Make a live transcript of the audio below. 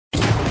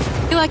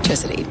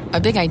Electricity, a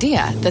big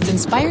idea that's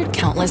inspired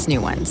countless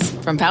new ones.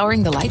 From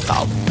powering the light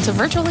bulb to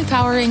virtually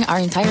powering our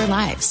entire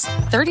lives.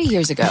 30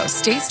 years ago,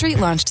 State Street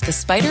launched the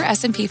SPDR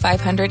S&P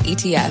 500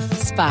 ETF,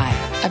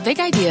 SPY. A big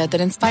idea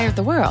that inspired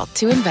the world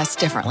to invest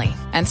differently.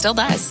 And still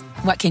does.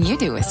 What can you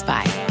do with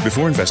SPY?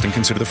 Before investing,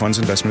 consider the fund's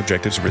investment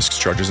objectives, risks,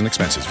 charges, and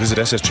expenses. Visit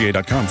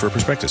ssga.com for a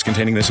prospectus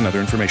containing this and other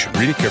information.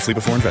 Read it carefully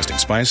before investing.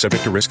 SPY is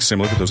subject to risks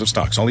similar to those of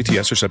stocks. All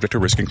ETFs are subject to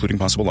risk, including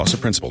possible loss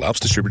of principal. Alps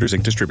Distributors,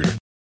 Inc. Distributor.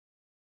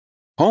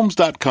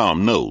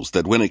 Homes.com knows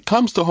that when it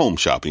comes to home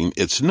shopping,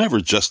 it's never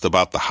just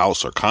about the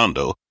house or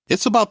condo.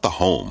 It's about the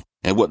home.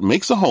 And what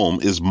makes a home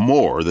is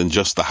more than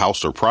just the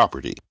house or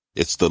property.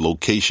 It's the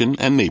location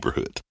and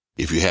neighborhood.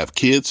 If you have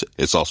kids,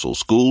 it's also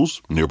schools,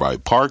 nearby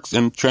parks,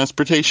 and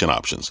transportation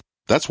options.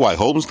 That's why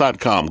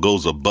Homes.com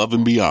goes above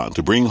and beyond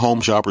to bring home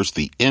shoppers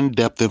the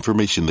in-depth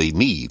information they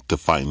need to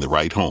find the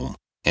right home.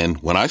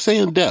 And when I say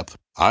in-depth,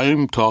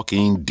 I'm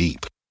talking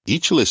deep.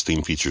 Each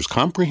listing features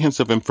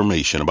comprehensive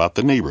information about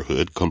the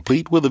neighborhood,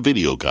 complete with a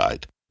video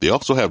guide. They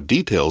also have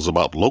details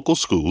about local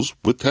schools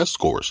with test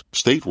scores,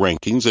 state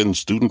rankings, and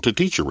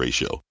student-to-teacher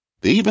ratio.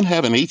 They even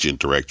have an agent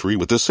directory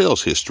with the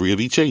sales history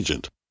of each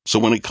agent. So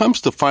when it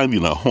comes to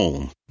finding a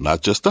home,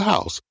 not just a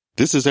house,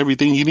 this is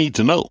everything you need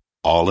to know,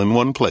 all in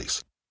one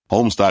place.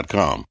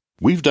 Homes.com.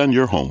 We've done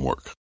your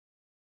homework.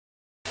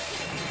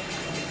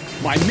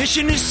 My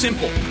mission is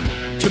simple,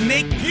 to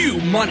make you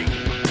money.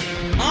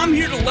 I'm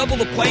here to level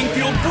the playing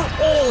field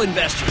for all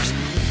investors.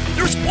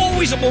 There's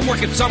always a bull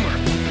market somewhere,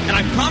 and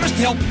I promise to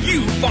help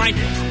you find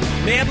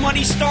it. Mad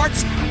Money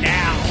starts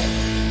now.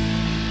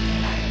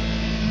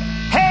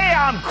 Hey,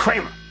 I'm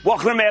Kramer.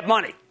 Welcome to Mad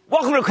Money.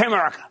 Welcome to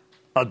Cramerica.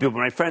 Other people,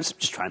 my friends,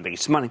 just trying to make you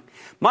some money.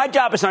 My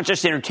job is not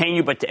just to entertain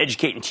you, but to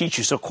educate and teach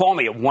you. So call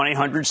me at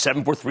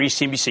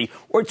 1-800-743-CNBC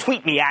or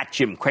tweet me at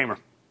Jim Cramer.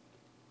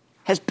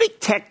 Has big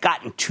tech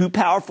gotten too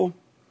powerful?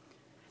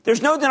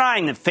 There's no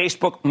denying that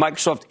Facebook,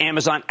 Microsoft,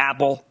 Amazon,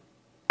 Apple,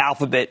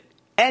 Alphabet,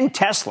 and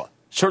Tesla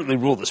certainly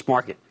rule this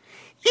market.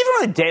 Even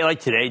on a day like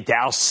today,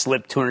 Dow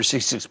slipped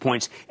 266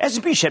 points,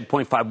 S&P shed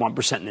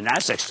 0.51%, and the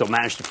Nasdaq still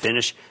managed to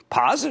finish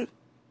positive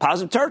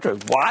territory.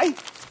 Why?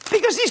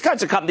 Because these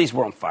kinds of companies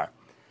were on fire.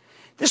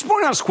 This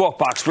morning on Squawk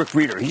Box, Rick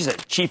Reeder, he's a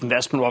chief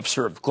investment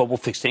officer of global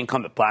fixed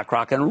income at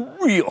BlackRock and a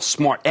real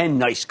smart and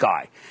nice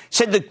guy,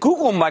 said that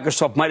Google and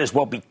Microsoft might as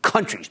well be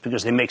countries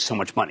because they make so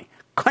much money.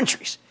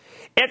 Countries.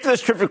 After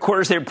those terrific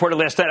quarters they reported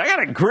last night, I got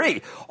to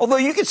agree. Although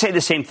you could say the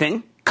same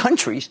thing,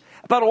 countries,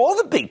 about all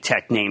the big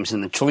tech names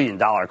in the $1 trillion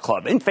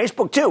club, and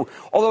Facebook too.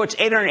 Although it's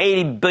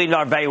 $880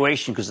 billion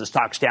valuation because the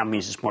stock's down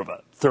means it's more of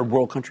a third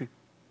world country.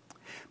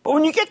 But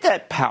when you get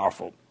that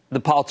powerful, the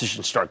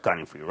politicians start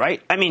gunning for you,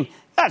 right? I mean,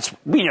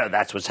 we know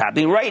that's what's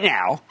happening right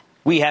now.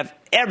 We have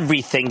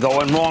everything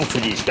going wrong for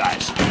these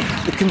guys.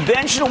 The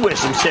conventional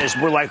wisdom says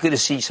we're likely to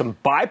see some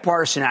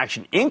bipartisan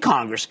action in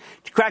Congress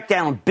to crack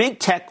down on big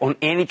tech on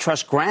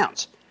antitrust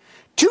grounds.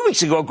 2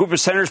 weeks ago, a group of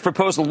senators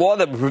proposed a law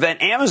that would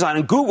prevent Amazon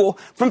and Google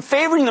from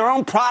favoring their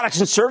own products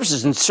and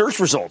services in search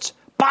results.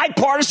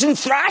 Bipartisan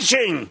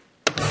thrashing!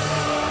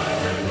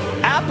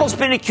 Apple's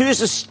been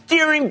accused of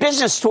steering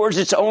business towards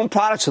its own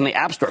products on the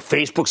App Store.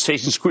 Facebook's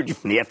facing scrutiny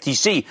from the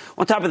FTC,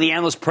 on top of the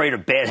endless parade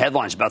of bad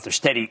headlines about their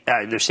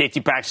safety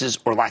practices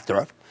or lack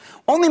thereof.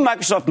 Only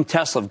Microsoft and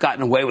Tesla have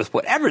gotten away with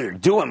whatever they're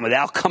doing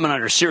without coming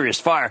under serious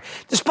fire,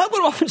 despite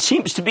what often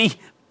seems to be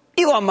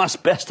Elon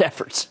Musk's best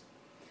efforts.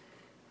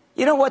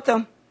 You know what,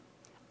 though?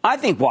 I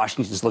think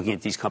Washington's looking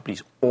at these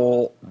companies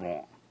all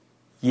wrong.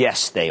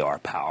 Yes, they are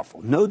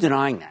powerful. No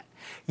denying that.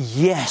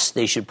 Yes,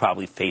 they should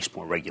probably face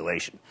more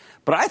regulation.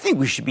 But I think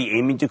we should be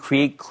aiming to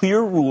create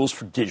clear rules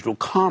for digital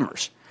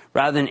commerce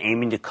rather than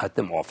aiming to cut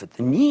them off at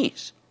the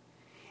knees.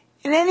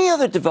 In any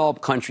other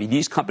developed country,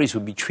 these companies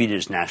would be treated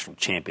as national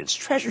champions,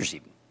 treasures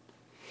even.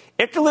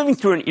 After living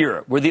through an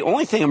era where the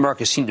only thing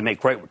America seemed to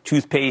make right were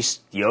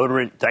toothpaste,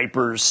 deodorant,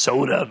 diapers,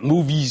 soda,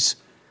 movies,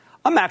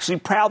 I'm actually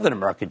proud that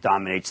America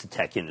dominates the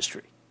tech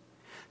industry.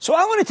 So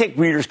I want to take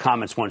Reader's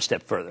comments one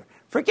step further.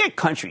 Forget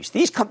countries.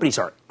 These companies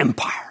are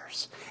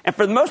empires. And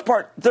for the most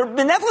part, they're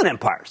benevolent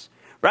empires.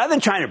 Rather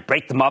than trying to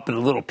break them up into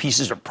little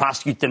pieces or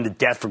prosecute them to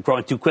death for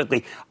growing too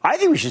quickly, I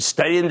think we should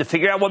study them to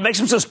figure out what makes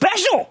them so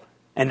special.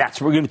 And that's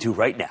what we're going to do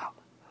right now.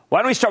 Why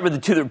don't we start with the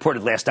two that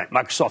reported last night,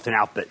 Microsoft and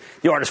Alphabet,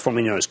 the artist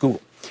formerly known as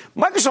Google.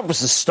 Microsoft was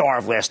the star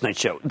of last night's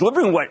show,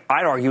 delivering what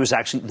I'd argue was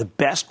actually the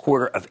best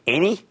quarter of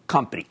any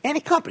company in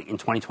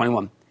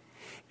 2021.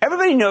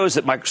 Everybody knows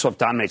that Microsoft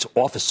dominates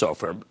Office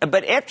software,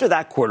 but after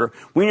that quarter,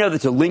 we know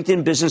that the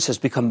LinkedIn business has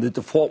become the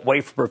default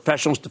way for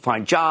professionals to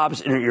find jobs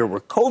in an era where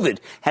COVID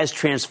has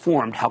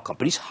transformed how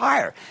companies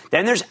hire.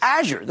 Then there's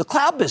Azure, the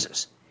cloud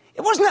business.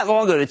 It wasn't that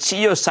long ago that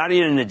CEO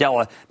Satya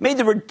Nadella made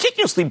the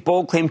ridiculously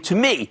bold claim to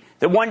me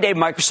that one day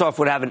Microsoft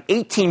would have an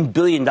 $18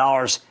 billion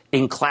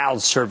in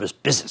cloud service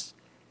business.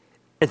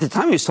 At the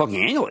time, he was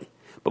talking annually.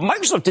 But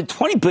Microsoft did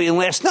 $20 billion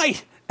last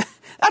night.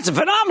 That's a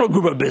phenomenal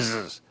group of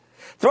businesses.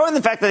 Throw in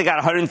the fact that they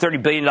got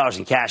 $130 billion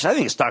in cash, I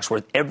think the stock's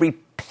worth every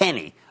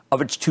penny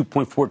of its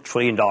 $2.4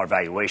 trillion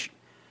valuation.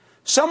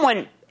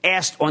 Someone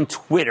asked on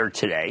Twitter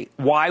today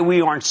why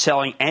we aren't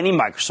selling any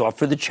Microsoft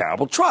for the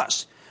charitable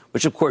trust,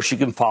 which, of course, you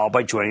can follow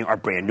by joining our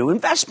brand new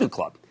investment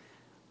club.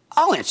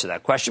 I'll answer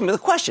that question with a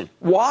question.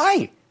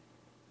 Why?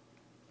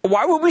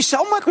 Why would we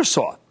sell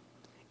Microsoft?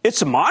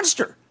 It's a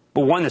monster,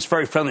 but one that's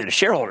very friendly to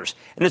shareholders,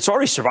 and it's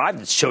already survived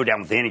its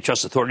showdown with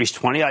antitrust authorities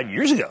 20-odd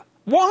years ago.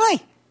 Why?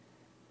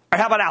 Or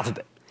how about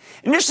Alphabet?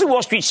 Initially,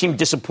 Wall Street seemed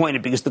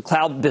disappointed because the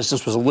cloud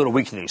business was a little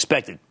weaker than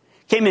expected.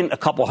 Came in a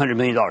couple $100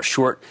 million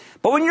short.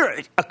 But when you're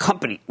a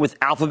company with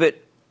Alphabet,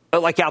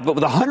 like Alphabet,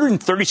 with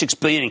 $136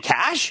 billion in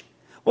cash,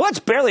 well, that's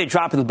barely a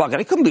drop in the bucket.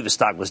 I couldn't believe the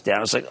stock was down.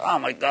 I was like, oh,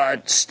 my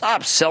God,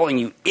 stop selling,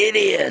 you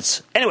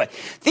idiots. Anyway,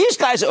 these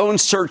guys own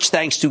search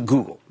thanks to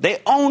Google.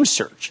 They own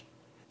search.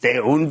 They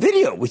own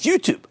video with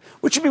YouTube,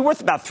 which would be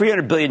worth about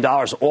 $300 billion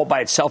all by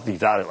itself if you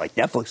value it like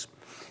Netflix.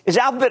 Is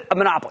Alphabet a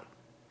monopoly?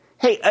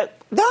 Hey,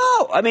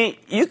 no. I mean,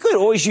 you could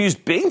always use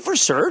Bing for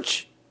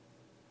search.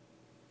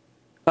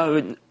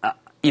 Even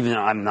though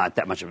I'm not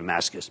that much of a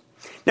masochist.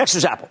 Next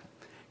is Apple.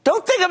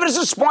 Don't think of it as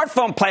a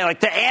smartphone play like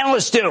the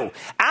analysts do.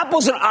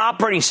 Apple's an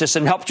operating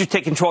system that helps you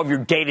take control of your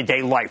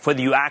day-to-day life,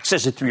 whether you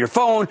access it through your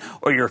phone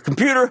or your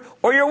computer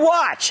or your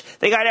watch.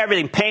 They got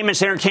everything: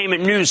 payments,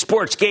 entertainment, news,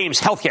 sports, games,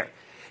 healthcare.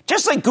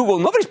 Just like Google,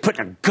 nobody's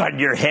putting a gun in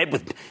your head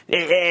with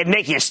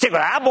making you stick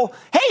with Apple.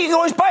 Hey, you can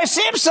always buy a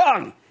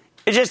Samsung.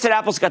 It's just that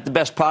Apple's got the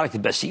best product, the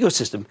best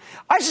ecosystem.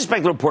 I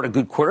suspect they'll report a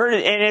good quarter,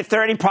 and if there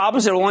are any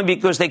problems, it'll only be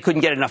because they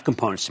couldn't get enough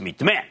components to meet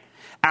demand.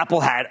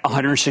 Apple had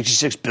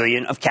 $166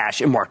 billion of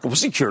cash in marketable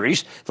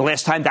securities the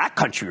last time that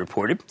country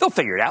reported. They'll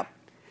figure it out.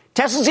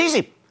 Tesla's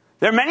easy.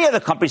 There are many other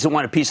companies that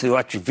want a piece of the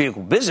electric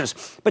vehicle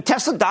business, but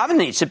Tesla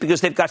dominates it because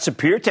they've got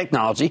superior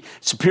technology,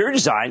 superior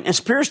design, and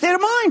superior state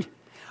of mind.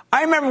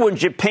 I remember when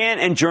Japan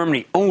and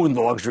Germany owned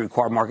the luxury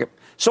car market,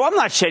 so I'm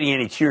not shedding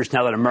any tears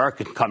now that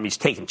American companies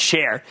taking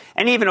share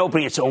and even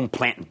opening its own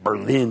plant in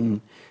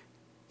Berlin.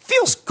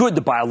 Feels good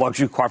to buy a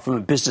luxury car from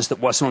a business that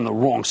wasn't on the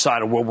wrong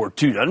side of World War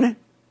II, doesn't it?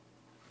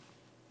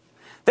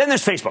 Then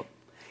there's Facebook.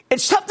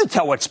 It's tough to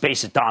tell what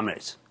space it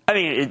dominates. I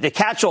mean, the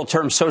catch-all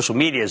term social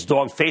media has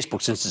dogged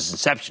Facebook since its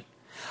inception.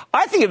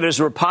 I think of it as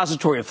a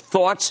repository of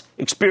thoughts,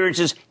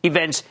 experiences,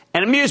 events,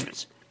 and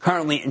amusements,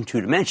 currently in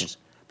 2 dimensions,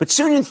 but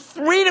soon in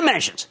 3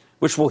 dimensions,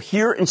 which we'll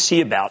hear and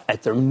see about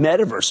at their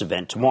Metaverse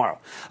event tomorrow.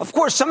 Of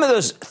course, some of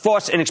those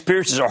thoughts and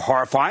experiences are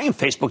horrifying, and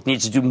Facebook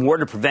needs to do more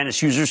to prevent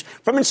its users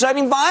from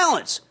inciting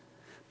violence.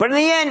 But in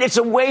the end, it's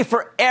a way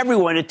for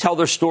everyone to tell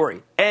their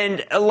story.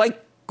 And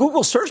like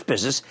Google's search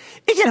business,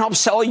 it can help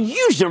sell a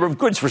huge number of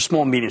goods for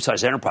small and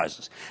medium-sized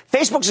enterprises.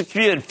 Facebook's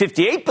accumulated a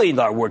 $58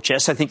 billion war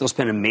chest. I think they'll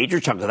spend a major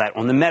chunk of that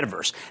on the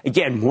Metaverse.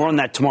 Again, more on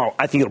that tomorrow.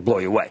 I think it'll blow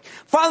you away.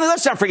 Finally,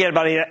 let's not forget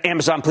about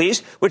Amazon, please,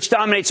 which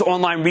dominates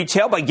online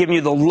retail by giving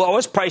you the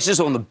lowest prices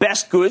on the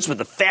best goods with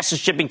the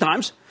fastest shipping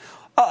times.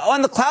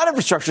 On the cloud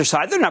infrastructure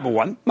side, they're number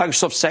 1,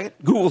 Microsoft second,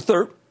 Google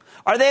third.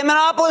 Are they a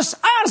monopolist?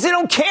 I honestly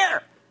don't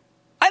care.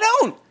 I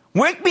don't.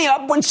 Wake me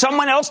up when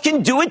someone else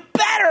can do it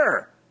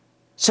better.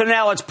 So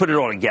now let's put it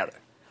all together.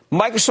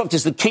 Microsoft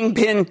is the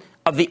kingpin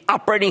of the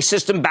operating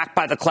system backed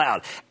by the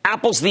cloud.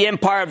 Apple's the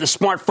empire of the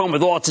smartphone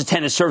with all its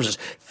attendant services.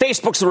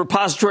 Facebook's the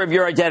repository of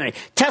your identity.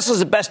 Tesla's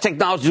the best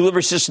technology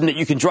delivery system that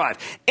you can drive.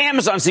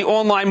 Amazon's the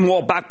online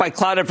mall backed by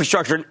cloud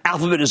infrastructure, and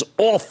Alphabet is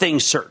all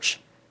things search.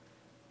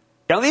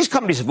 Now, these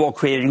companies have all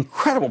created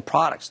incredible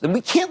products that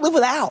we can't live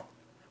without,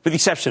 with the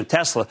exception of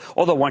Tesla,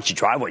 although once you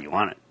drive what you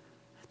want it.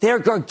 They are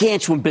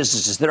gargantuan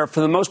businesses that are, for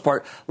the most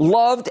part,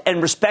 loved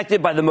and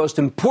respected by the most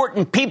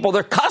important people,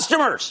 their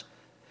customers.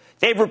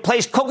 They've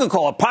replaced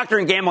Coca-Cola, Procter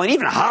 & Gamble, and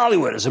even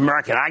Hollywood as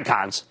American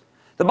icons.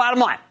 The bottom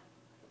line,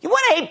 you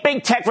want to hate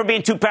big tech for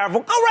being too powerful?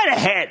 Go right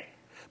ahead.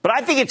 But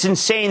I think it's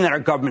insane that our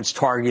government's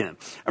targeting them.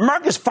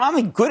 America's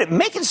finally good at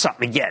making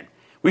something again.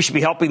 We should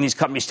be helping these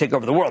companies take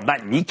over the world,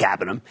 not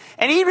kneecapping them.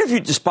 And even if you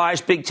despise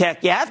big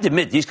tech, you have to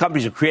admit these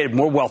companies have created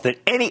more wealth than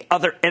any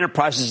other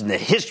enterprises in the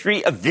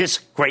history of this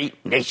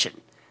great nation.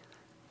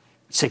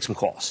 Let's take some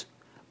calls.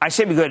 I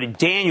say we go to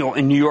Daniel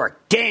in New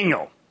York.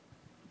 Daniel.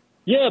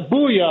 Yeah,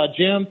 booyah,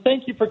 Jim.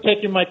 Thank you for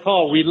taking my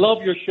call. We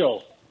love your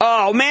show.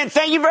 Oh, man,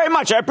 thank you very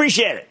much. I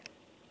appreciate it.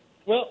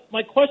 Well,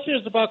 my question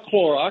is about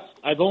Clorox.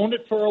 I've owned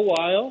it for a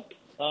while.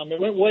 It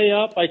went way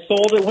up. I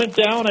sold it, went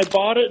down. I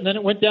bought it, and then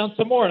it went down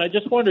some more. And I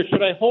just wondered,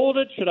 should I hold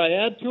it? Should I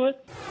add to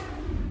it?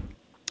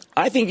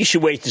 I think you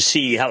should wait to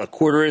see how the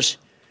quarter is.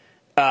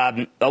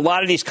 A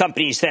lot of these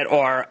companies that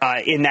are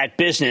in that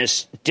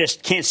business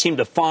just can't seem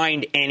to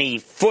find any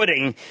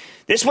footing.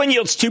 This one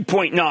yields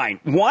 2.9.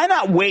 Why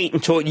not wait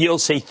until it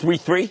yields, say,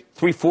 3.3,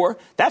 3.4?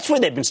 That's where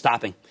they've been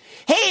stopping.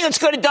 Hey, let's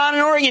go to Don in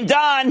Oregon.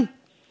 Don.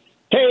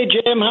 Hey,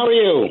 Jim. How are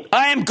you?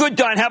 I am good,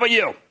 Don. How about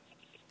you?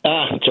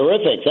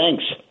 Terrific.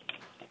 Thanks.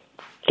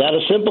 Got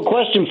a simple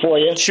question for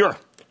you. Sure.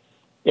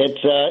 It's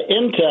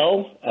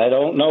Intel. I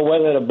don't know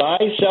whether to buy,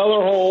 sell,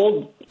 or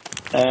hold,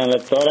 and I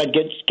thought I'd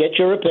get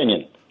your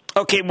opinion.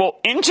 Okay, well,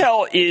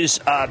 Intel is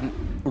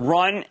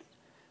run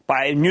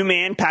by a new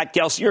man, Pat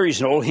Gelsinger.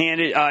 He's an old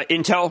hand at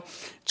Intel.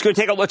 It's going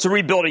to take a lots of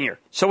rebuilding here.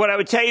 So what I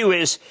would tell you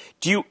is,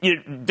 they're not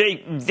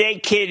going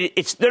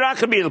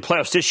to be in the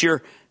playoffs this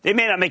year. They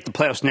may not make the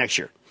playoffs next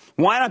year.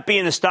 Why not be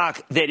in the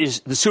stock that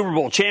is the Super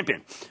Bowl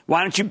champion?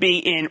 Why don't you be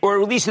in,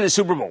 or at least in the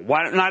Super Bowl?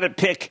 Why not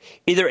pick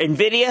either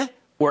NVIDIA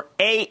or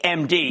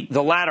AMD?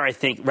 The latter, I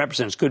think,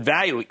 represents good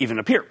value even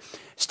up here.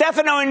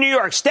 Stefano in New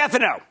York.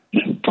 Stefano.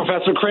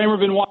 Professor Kramer,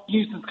 been watching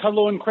you since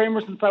Kudlow and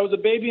Kramer since I was a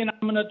baby, and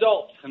I'm an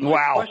adult. And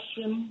my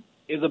question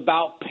is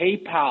about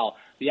PayPal.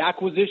 The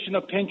acquisition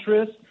of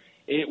Pinterest,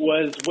 it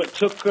was what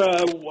took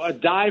a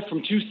dive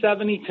from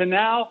 270 to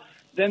now.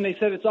 Then they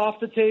said it's off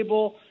the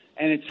table,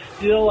 and it's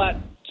still at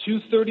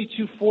 230,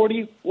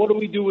 240. What do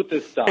we do with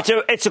this stuff?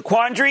 It's a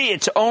quandary.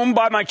 It's owned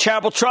by my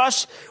charitable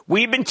trust.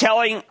 We've been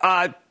telling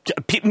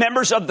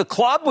members of the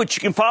club, which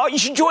you can follow. You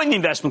should join the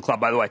investment club,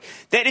 by the way,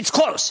 that it's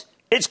close.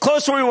 It's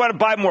close where we want to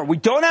buy more. We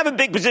don't have a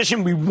big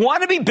position. We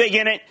want to be big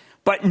in it,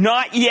 but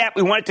not yet.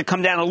 We want it to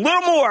come down a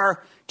little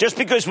more just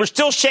because we're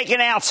still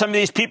shaking out some of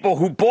these people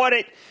who bought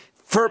it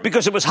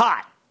because it was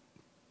hot.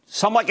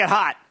 Some like it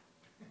hot.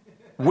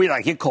 We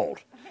like it cold.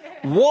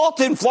 Walt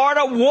in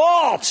Florida.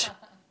 Walt.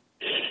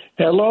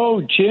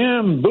 Hello,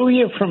 Jim.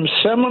 Booyah from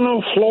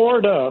Seminole,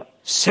 Florida.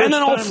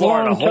 Seminole,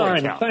 Florida.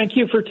 Long time. Thank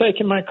you for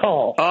taking my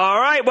call. All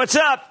right. What's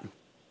up?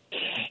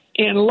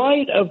 In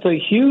light of the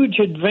huge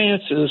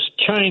advances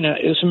China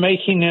is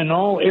making in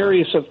all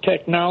areas of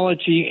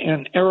technology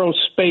and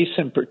aerospace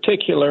in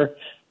particular,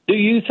 do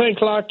you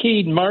think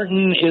Lockheed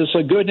Martin is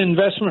a good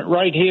investment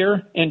right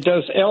here? And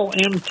does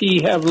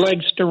LMT have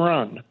legs to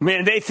run?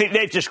 Man,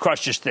 they've just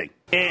crushed this thing.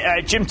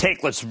 Jim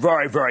Takelet's a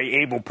very,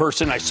 very able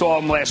person. I saw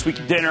him last week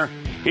at dinner.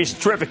 He's a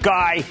terrific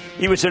guy.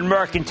 He was at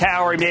American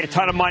Tower. He made a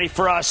ton of money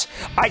for us.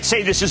 I'd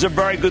say this is a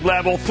very good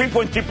level.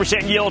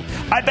 3.3% yield.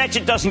 I bet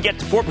you it doesn't get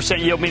to 4%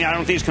 yield, meaning I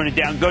don't think it's going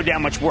to go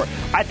down much more.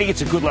 I think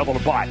it's a good level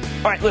to buy.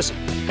 All right, listen.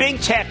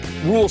 Big tech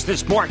rules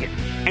this market.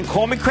 And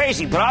call me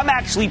crazy, but I'm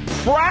actually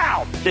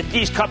proud that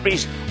these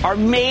companies are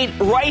made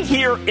right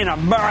here in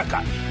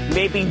America.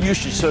 Maybe you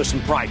should show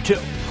some pride, too.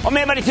 On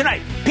Mad Money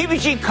tonight,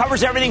 PPG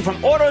covers everything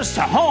from autos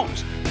to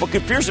homes. But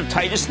could fears of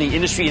tightness in the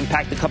industry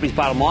impact the company's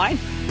bottom line?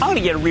 I'm going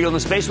to get a read on the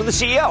space with the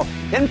CEO.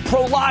 Then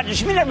Prologis.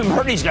 You may never even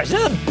heard of these guys.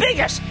 They're the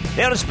biggest.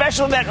 They had a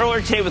special event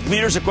earlier today with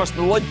leaders across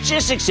the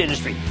logistics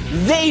industry.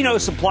 They know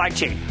supply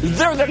chain.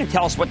 They're going to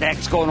tell us what the heck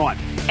is going on.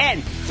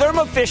 And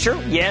Thermo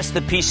Fisher, yes,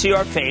 the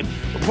PCR fame,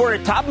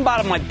 reported top and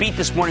bottom line beat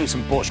this morning with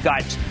some bullish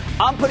guidance.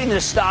 I'm putting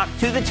the stock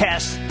to the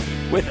test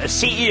with a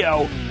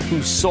CEO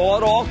who saw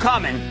it all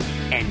coming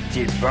and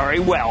did very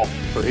well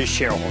for his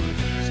shareholders.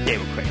 Stay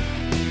with Craig.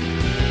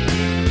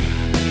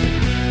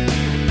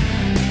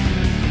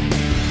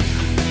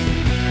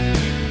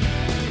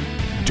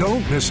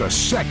 Don't miss a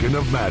second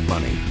of Mad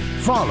Money.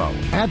 Follow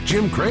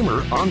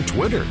 @JimCramer on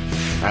Twitter.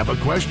 Have a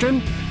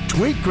question?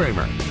 Tweet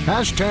Kramer.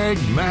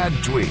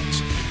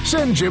 #MadTweets.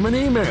 Send Jim an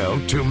email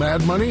to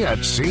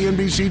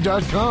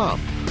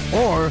madmoney@cnbc.com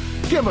or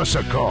give us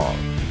a call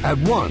at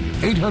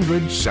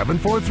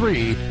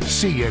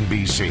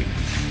 1-800-743-CNBC.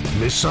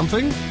 Miss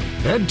something?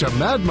 Head to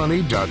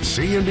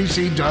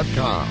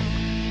madmoney.cnbc.com.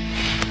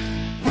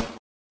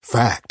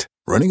 Fact.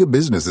 Running a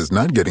business is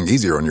not getting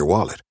easier on your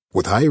wallet.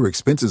 With higher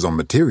expenses on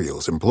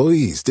materials,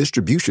 employees,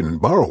 distribution,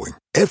 and borrowing,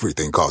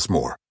 everything costs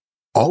more.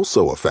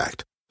 Also a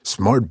fact.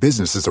 Smart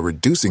businesses are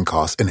reducing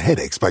costs and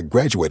headaches by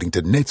graduating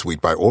to NetSuite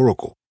by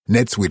Oracle.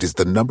 NetSuite is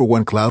the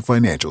 #1 cloud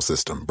financial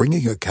system,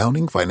 bringing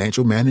accounting,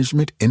 financial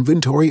management,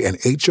 inventory, and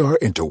HR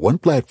into one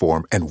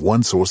platform and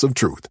one source of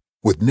truth.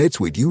 With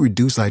NetSuite, you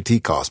reduce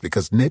IT costs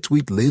because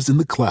NetSuite lives in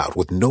the cloud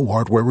with no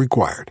hardware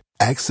required.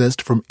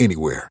 Accessed from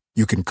anywhere.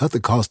 You can cut the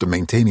cost of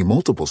maintaining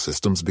multiple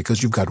systems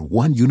because you've got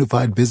one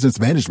unified business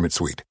management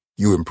suite.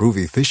 You improve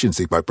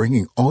efficiency by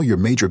bringing all your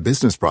major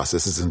business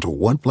processes into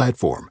one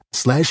platform,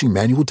 slashing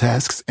manual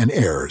tasks and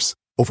errors.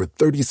 Over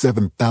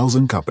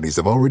 37,000 companies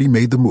have already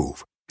made the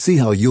move. See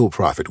how you'll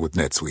profit with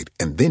NetSuite,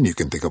 and then you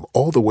can think of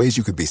all the ways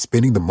you could be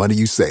spending the money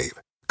you save.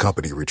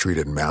 Company retreat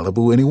in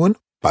Malibu, anyone?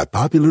 By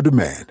popular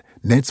demand,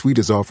 NetSuite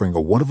is offering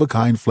a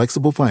one-of-a-kind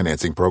flexible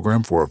financing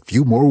program for a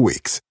few more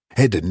weeks.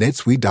 Head to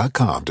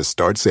netsuite.com to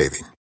start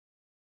saving.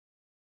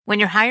 When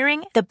you're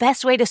hiring, the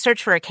best way to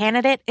search for a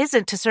candidate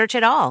isn't to search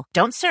at all.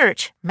 Don't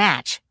search,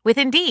 match with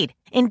Indeed.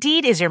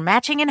 Indeed is your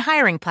matching and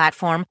hiring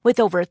platform with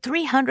over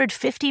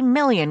 350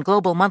 million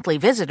global monthly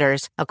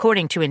visitors,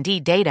 according to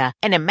Indeed data,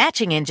 and a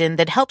matching engine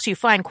that helps you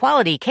find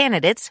quality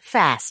candidates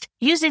fast.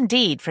 Use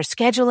Indeed for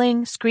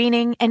scheduling,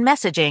 screening, and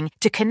messaging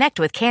to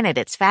connect with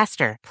candidates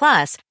faster.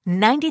 Plus,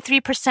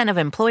 93% of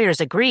employers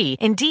agree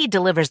Indeed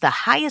delivers the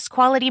highest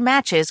quality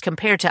matches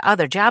compared to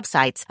other job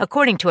sites,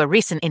 according to a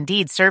recent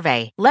Indeed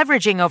survey.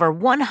 Leveraging over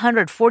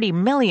 140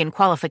 million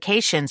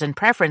qualifications and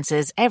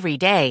preferences every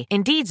day,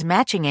 Indeed's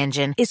matching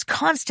engine is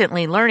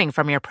constantly learning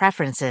from your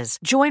preferences.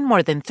 Join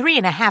more than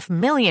 3.5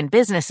 million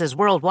businesses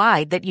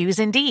worldwide that use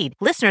Indeed.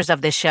 Listeners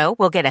of this show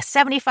will get a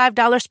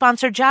 $75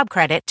 sponsored job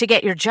credit to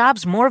get your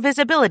jobs more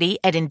visibility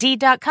at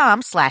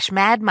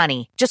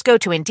Indeed.com/MadMoney. Just go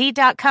to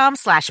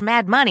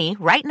Indeed.com/MadMoney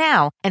right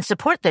now and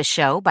support this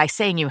show by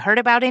saying you heard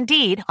about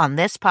Indeed on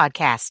this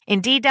podcast.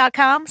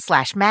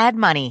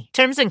 Indeed.com/MadMoney.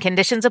 Terms and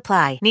conditions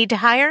apply. Need to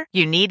hire?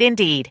 You need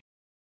Indeed.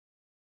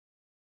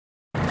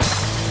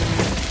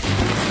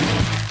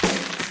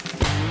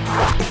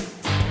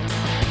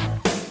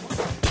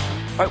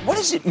 All right, what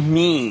does it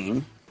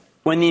mean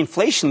when the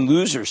inflation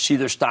losers see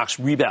their stocks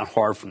rebound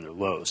hard from their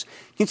lows?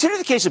 Consider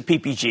the case of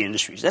PPG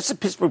Industries. That's the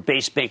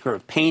Pittsburgh-based maker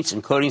of paints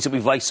and coatings that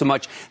we've liked so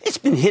much. It's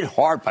been hit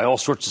hard by all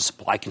sorts of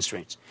supply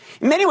constraints.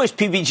 In many ways,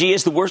 PPG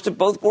is the worst of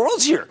both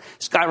worlds here.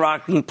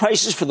 Skyrocketing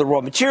prices for the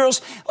raw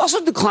materials,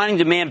 also declining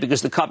demand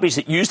because the companies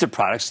that use their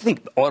products,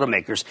 think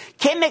automakers,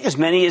 can't make as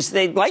many as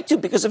they'd like to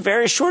because of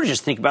various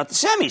shortages. Think about the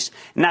semis.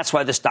 And that's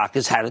why the stock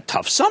has had a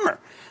tough summer.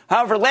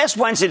 However, last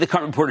Wednesday, the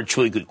company reported a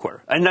truly good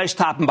quarter, a nice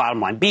top and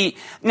bottom line beat.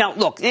 Now,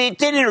 look, it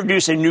did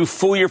introduce a new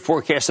full-year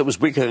forecast that was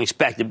weaker than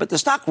expected, but the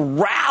stock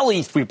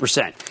rallied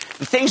 3%.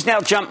 The thing's now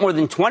jumped more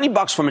than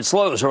 $20 from its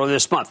lows earlier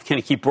this month. Can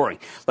it keep roaring?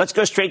 Let's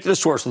go straight to the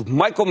source with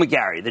Michael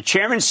McGarry, the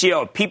chairman and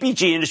CEO of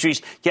PPG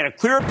Industries, get a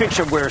clearer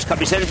picture of where his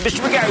company's headed.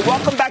 Mr. McGarry,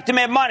 welcome back to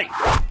Mad Money.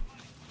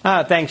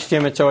 Thanks,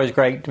 Jim. It's always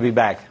great to be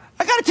back.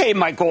 I got to tell you,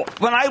 Michael,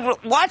 when I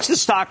watched the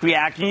stock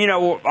react, and, you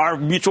know, our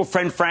mutual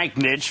friend Frank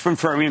Mitch from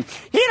Fermium,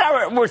 he and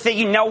I were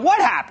thinking, now what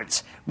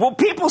happens? Will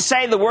people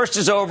say the worst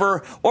is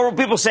over, or will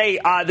people say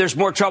there's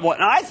more trouble?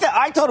 And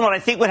I told him what I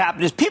think would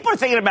happen is people are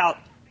thinking about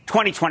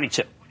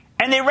 2022,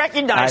 and they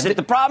recognize that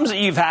the problems that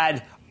you've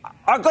had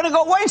are going to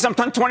go away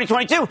sometime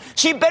 2022,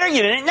 so you better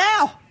get in it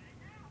now.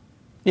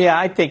 Yeah,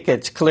 I think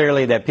it's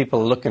clearly that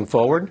people are looking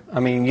forward. I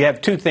mean, you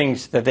have two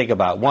things to think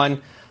about.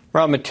 One,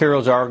 raw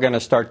materials are going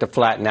to start to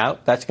flatten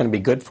out. That's going to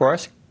be good for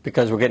us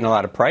because we're getting a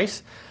lot of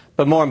price.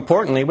 But more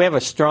importantly, we have a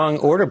strong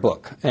order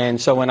book.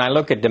 And so when I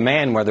look at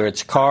demand, whether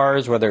it's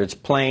cars, whether it's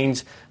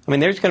planes, I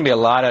mean, there's going to be a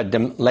lot of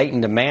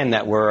latent demand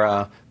that we're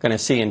going to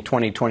see in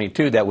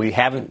 2022 that we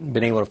haven't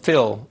been able to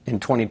fill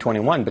in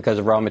 2021 because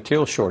of raw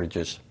material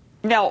shortages.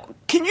 Now,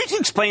 can you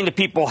explain to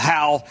people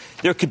how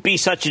there could be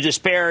such a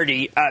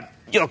disparity?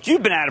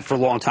 You've been at it for a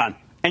long time.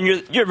 And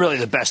you're really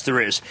the best there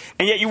is.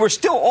 And yet you were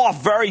still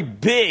off very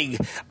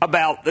big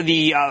about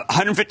the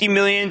 $150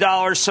 million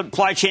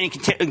supply chain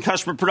and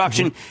customer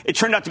production. Mm-hmm. It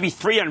turned out to be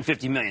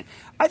 $350 million.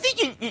 I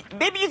think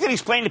maybe you can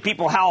explain to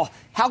people how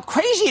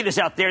crazy it is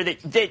out there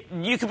that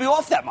you could be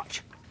off that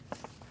much.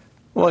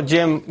 Well,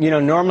 Jim,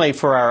 normally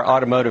for our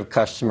automotive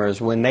customers,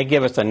 when they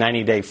give us a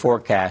 90-day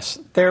forecast,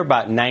 they're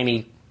about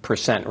 90%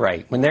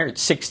 right. When they're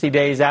 60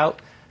 days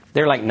out,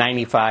 they're like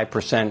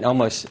 95%,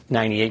 almost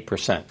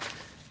 98%.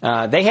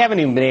 They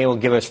haven't even been able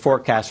to give us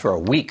forecasts for a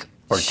week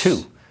or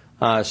two.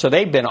 So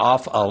they've been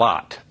off a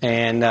lot.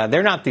 And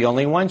they're not the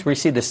only ones. We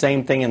see the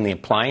same thing in the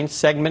appliance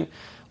segment.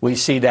 We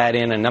see that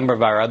in a number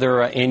of our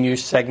other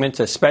in-use segments,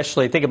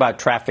 especially think about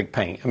traffic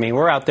paint. I mean,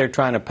 we're out there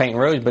trying to paint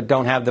roads but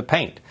don't have the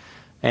paint.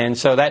 And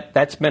so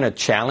that's been a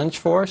challenge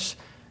for us.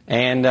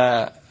 And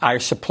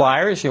our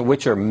suppliers,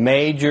 which are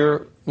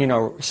major,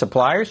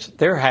 suppliers,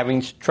 they're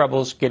having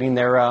troubles getting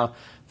their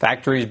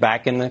factories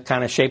back in the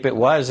kind of shape it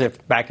was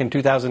back in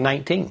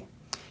 2019.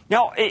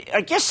 Now,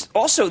 I guess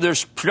also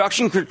there's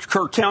production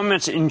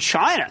curtailments in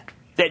China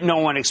that no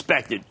one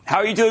expected. How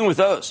are you doing with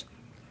those?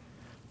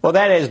 Well,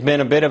 that has been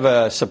a bit of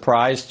a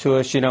surprise to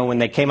us. When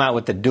they came out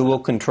with the dual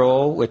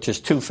control, which is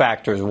two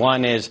factors.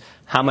 One is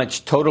how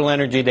much total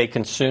energy they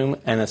consume,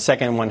 and the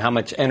second one, how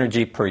much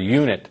energy per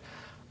unit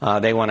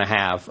they want to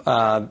have.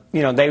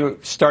 They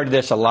started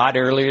this a lot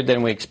earlier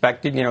than we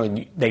expected.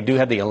 They do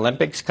have the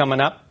Olympics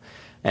coming up.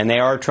 And they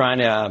are trying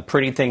to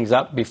pretty things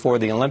up before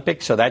the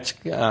Olympics, so that's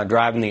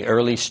driving the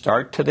early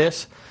start to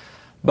this.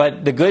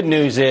 But the good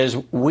news is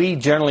we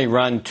generally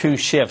run 2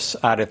 shifts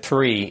out of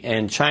 3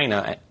 in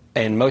China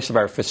in most of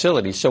our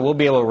facilities. So we'll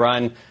be able to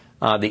run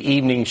the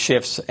evening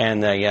shifts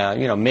and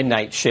the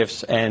midnight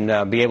shifts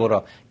and be able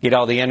to get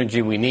all the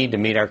energy we need to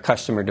meet our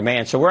customer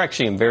demand. So we're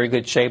actually in very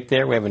good shape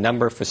there. We have a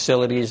number of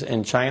facilities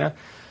in China.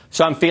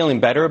 So I'm feeling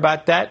better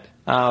about that.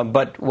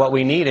 But what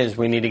we need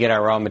to get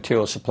our raw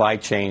material supply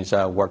chains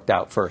worked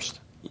out first.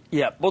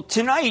 Yeah. Well,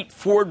 tonight,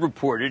 Ford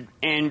reported,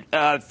 and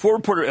Ford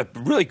reported a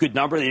really good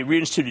number. They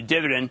reinstituted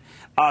dividend,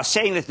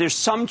 saying that there's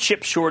some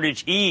chip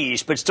shortage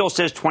ease, but still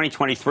says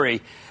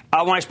 2023.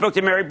 When I spoke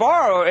to Mary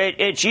Barra at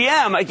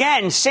GM,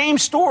 again, same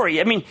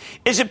story. I mean,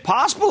 is it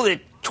possible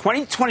that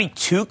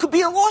 2022 could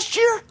be a lost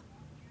year?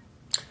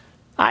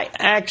 I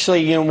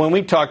actually, when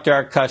we talk to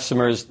our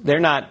customers, they're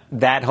not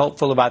that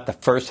hopeful about the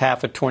first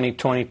half of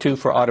 2022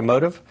 for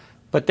automotive,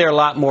 but they're a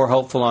lot more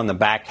hopeful on the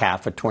back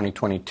half of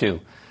 2022.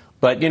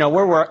 But,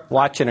 we're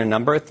watching a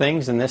number of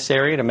things in this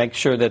area to make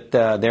sure that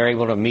they're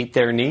able to meet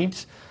their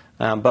needs.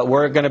 But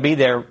we're going to be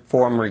there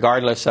for them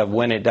regardless of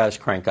when it does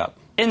crank up.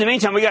 In the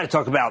meantime, we got to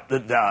talk about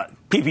the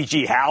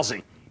PPG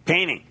housing,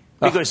 painting.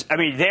 Because,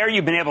 there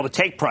you've been able to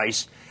take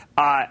price.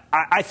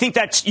 I think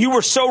you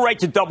were so right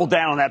to double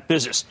down on that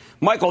business.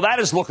 Michael, that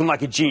is looking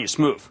like a genius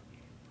move.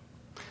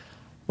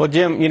 Well,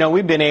 Jim,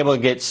 we've been able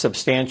to get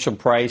substantial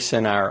price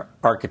in our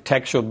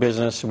architectural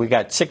business. We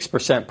got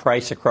 6%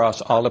 price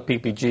across all the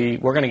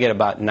PPG. We're going to get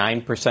about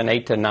 9%,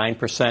 8 to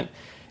 9%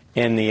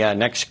 in the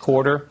next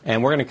quarter,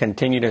 and we're going to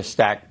continue to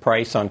stack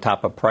price on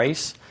top of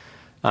price.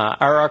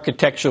 Our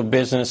architectural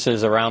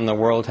businesses around the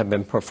world have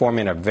been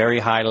performing at a very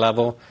high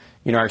level.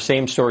 Our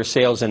same-store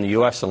sales in the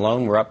U.S.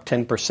 alone were up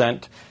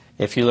 10%.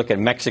 If you look at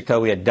Mexico,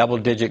 we had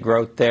double-digit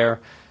growth there.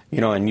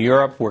 In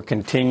Europe, we're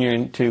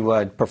continuing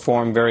to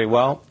perform very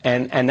well,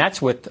 and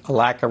that's with a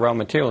lack of raw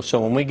materials.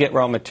 So when we get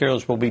raw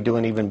materials, we'll be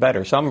doing even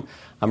better. So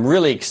I'm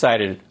really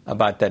excited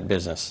about that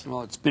business.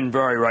 Well, it's been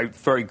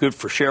very good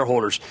for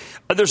shareholders.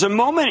 There's a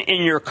moment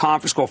in your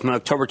conference call from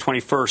October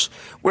 21st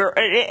where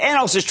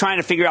analysts is trying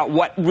to figure out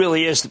what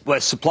really is the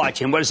supply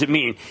chain. What does it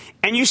mean?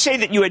 And you say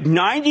that you had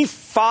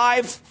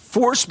 95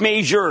 force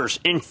majeures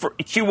in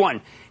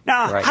Q1.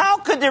 Now, right. How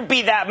could there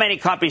be that many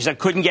companies that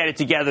couldn't get it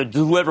together to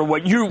deliver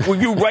what you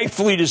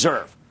rightfully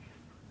deserve?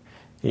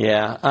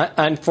 Yeah,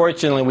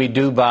 unfortunately, we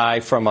do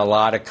buy from a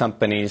lot of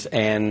companies.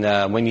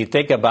 And when you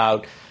think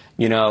about,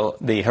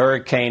 the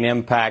hurricane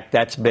impact,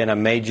 that's been a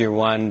major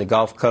one. The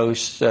Gulf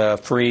Coast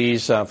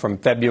freeze from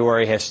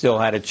February has still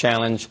had a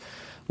challenge.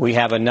 We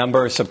have a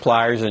number of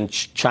suppliers in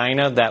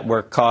China that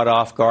were caught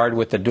off guard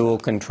with the dual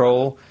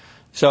control.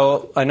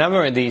 So a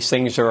number of these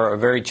things are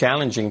very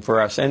challenging for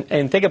us.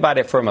 And think about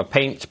it from a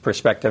paint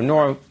perspective.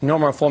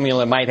 Normal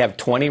formula might have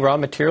 20 raw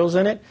materials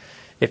in it.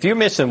 If you're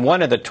missing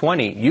one of the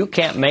 20, you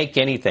can't make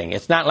anything.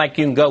 It's not like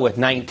you can go with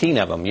 19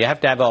 of them. You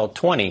have to have all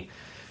 20.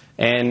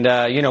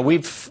 And,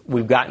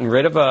 we've gotten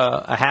rid of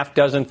a half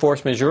dozen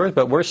force majeures,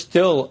 but we're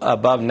still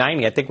above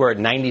 90. I think we're at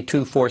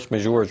 92 force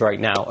majeures right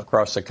now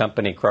across the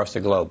company, across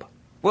the globe.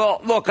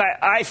 Well, look,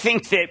 I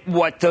think that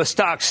what the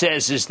stock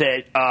says is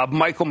that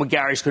Michael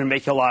McGarry is going to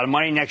make a lot of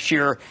money next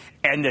year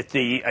and that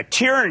the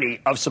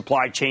tyranny of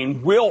supply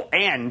chain will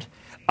end.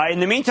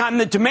 In the meantime,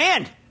 the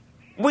demand.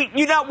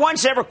 You not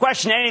once ever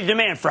question any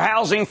demand for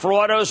housing, for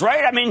autos,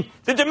 right? I mean,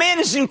 the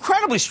demand is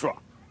incredibly strong.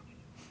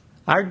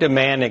 Our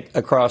demand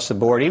across the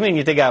board, even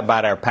you think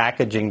about our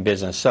packaging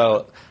business.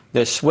 So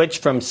the switch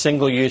from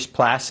single-use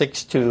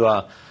plastics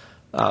to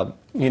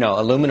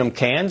aluminum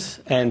cans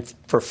and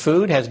for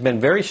food has been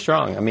very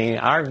strong. I mean,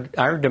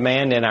 our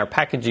demand in our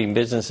packaging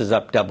business is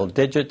up double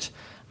digits.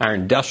 Our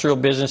industrial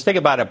business, think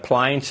about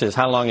appliances,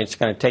 how long it's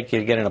going to take you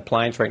to get an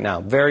appliance right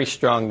now. Very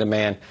strong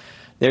demand.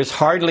 There's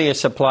hardly a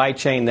supply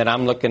chain that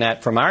I'm looking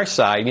at from our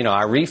side.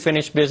 Our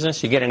refinish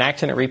business, you get an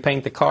accident,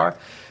 repaint the car.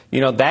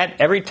 That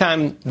every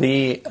time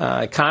the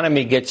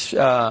economy gets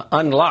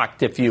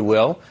unlocked, if you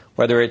will,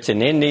 whether it's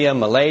in India,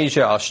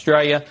 Malaysia,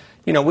 Australia,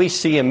 we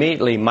see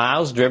immediately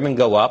miles driven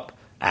go up,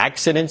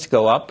 accidents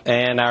go up,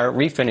 and our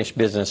refinish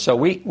business. So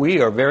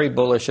we are very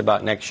bullish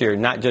about next year,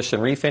 not just in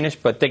refinish,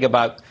 but think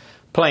about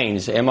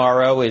planes.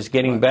 MRO is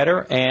getting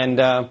better, and,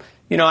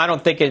 I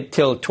don't think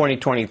until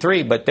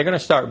 2023, but they're going to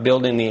start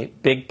building the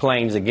big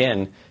planes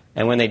again.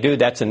 And when they do,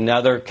 that's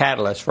another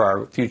catalyst for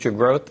our future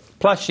growth.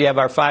 Plus, you have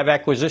our 5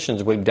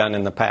 acquisitions we've done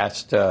in the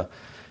past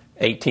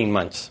 18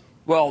 months.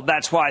 Well,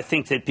 that's why I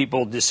think that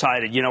people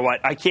decided, you know what,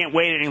 I can't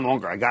wait any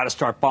longer. I got to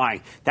start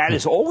buying. That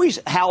is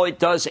always how it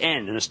does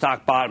end in the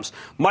stock bottoms.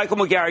 Michael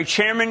McGarry,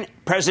 Chairman,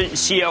 President, and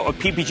CEO of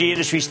PPG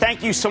Industries.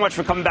 Thank you so much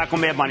for coming back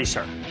on Mad Money,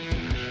 sir.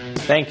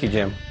 Thank you,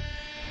 Jim.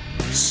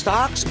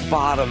 Stocks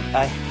bottom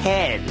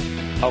ahead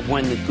of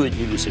when the good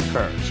news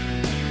occurs.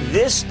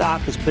 This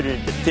stock has put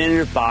in a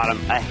definitive bottom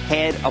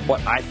ahead of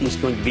what I think is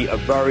going to be a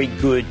very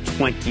good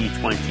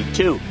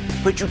 2022.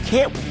 But you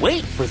can't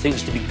wait for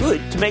things to be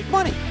good to make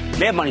money.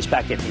 Mad Money's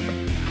back in.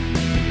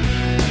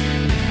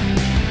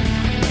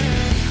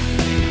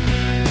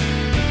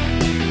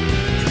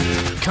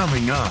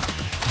 Coming up,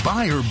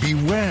 buyer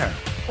beware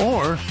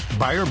or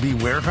buyer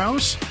beware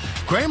house?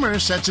 Cramer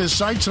sets his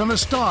sights on a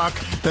stock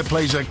that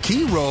plays a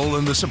key role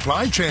in the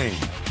supply chain.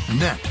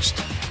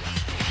 Next.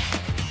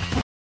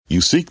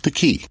 You seek the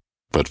key,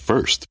 but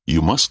first,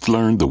 you must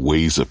learn the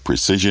ways of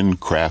precision,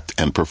 craft,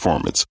 and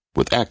performance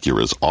with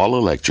Acura's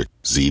all-electric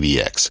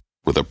ZDX.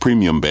 With a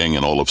premium Bang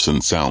 &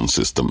 Olufsen sound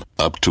system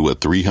up to a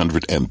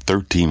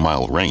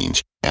 313-mile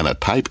range and a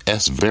Type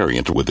S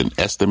variant with an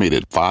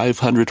estimated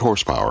 500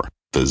 horsepower,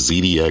 the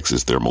ZDX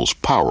is their most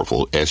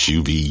powerful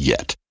SUV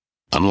yet.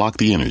 Unlock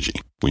the energy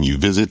when you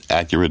visit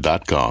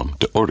Acura.com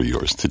to order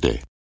yours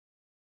today.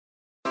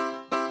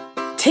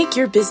 Take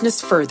your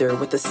business further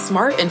with the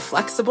smart and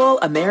flexible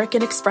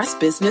American Express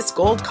Business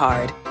Gold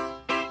Card.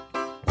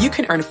 You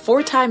can earn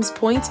 4 times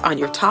points on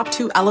your top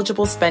 2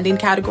 eligible spending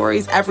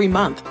categories every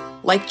month,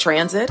 like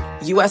transit,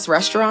 U.S.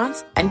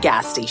 restaurants, and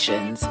gas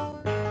stations.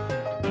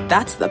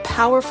 That's the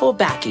powerful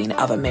backing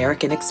of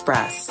American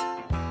Express.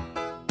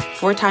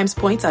 4 times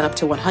points on up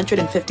to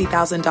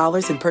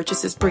 $150,000 in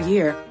purchases per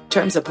year.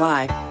 Terms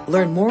apply.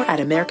 Learn more at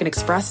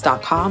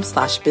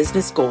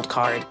americanexpress.com/business gold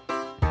card.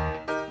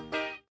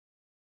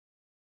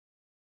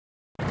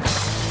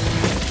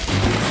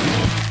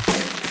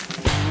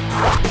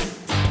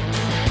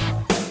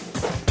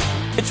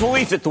 It's Will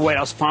relief that the White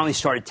House finally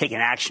started taking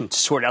action to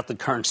sort out the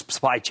current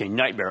supply chain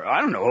nightmare.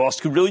 I don't know who else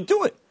could really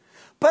do it.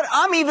 But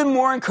I'm even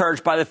more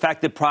encouraged by the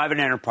fact that private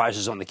enterprise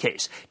is on the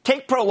case.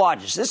 Take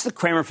Prologis. This is the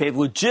Cramer-Fave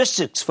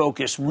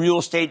logistics-focused real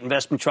estate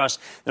investment trust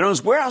that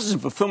owns warehouses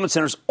and fulfillment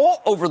centers all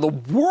over the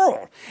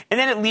world. And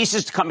then it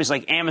leases to companies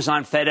like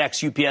Amazon,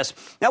 FedEx, UPS.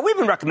 Now, we've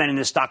been recommending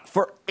this stock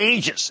for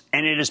ages,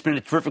 and it has been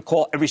a terrific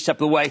call every step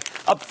of the way,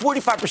 up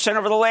 45%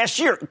 over the last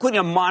year, including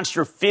a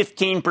monster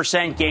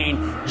 15%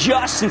 gain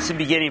just since the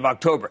beginning of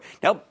October.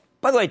 Now,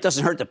 by the way, it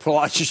doesn't hurt that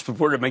Prologis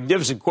reported a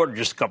magnificent quarter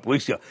just a couple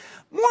weeks ago.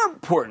 More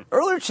important,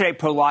 earlier today,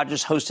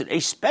 Prologis hosted a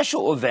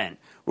special event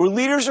where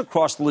leaders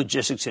across the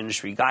logistics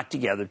industry got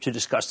together to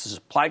discuss the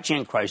supply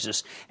chain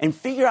crisis and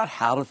figure out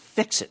how to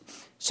fix it.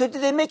 So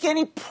did they make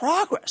any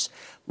progress?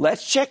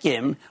 Let's check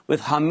in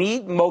with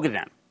Hamid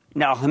Moghadam.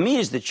 Now,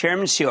 Hamid is the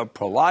chairman and CEO of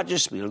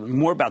Prologis. We'll learn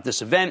more about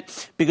this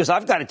event because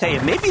I've got to tell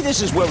you, maybe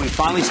this is where we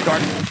finally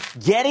start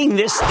getting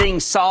this thing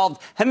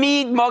solved.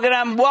 Hamid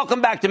Moghadam,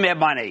 welcome back to Mad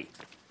Money.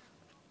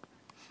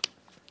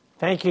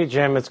 Thank you,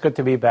 Jim. It's good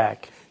to be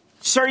back.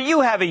 Sir, you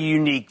have a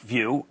unique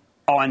view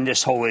on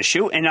this whole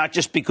issue, and not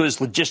just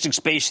because logistics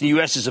space in the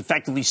U.S. is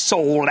effectively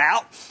sold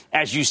out,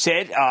 as you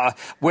said,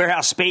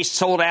 warehouse space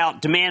sold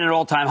out, demand at an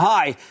all-time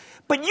high,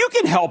 but you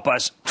can help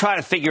us try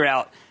to figure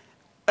out,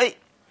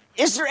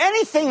 is there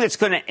anything that's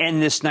going to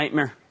end this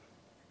nightmare?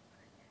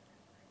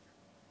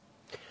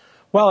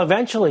 Well,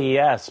 eventually,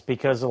 yes,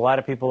 because a lot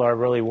of people are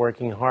really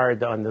working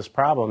hard on this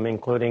problem,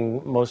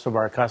 including most of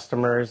our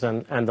customers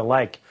and the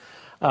like.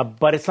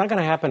 But it's not going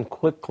to happen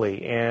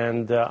quickly.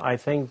 And I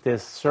think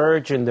this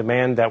surge in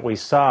demand that we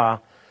saw,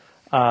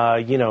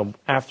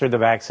 after the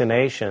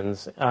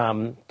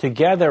vaccinations,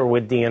 together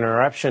with the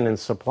interruption in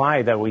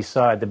supply that we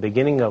saw at the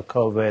beginning of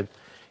COVID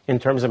in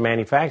terms of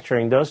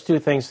manufacturing, those two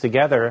things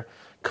together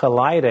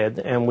collided,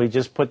 and we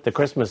just put the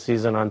Christmas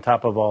season on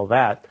top of all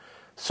that.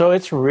 So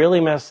it's really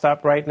messed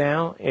up right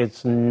now.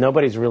 It's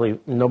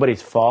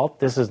nobody's fault.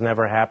 This has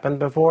never happened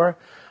before.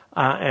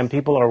 And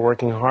people are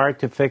working hard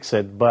to fix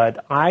it.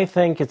 But I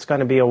think it's going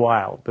to be a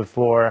while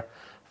before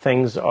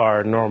things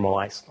are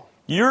normalized.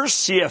 Your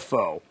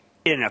CFO,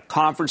 in a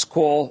conference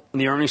call, in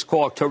the earnings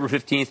call, October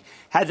 15th,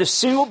 had the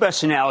single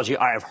best analogy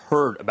I have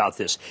heard about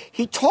this.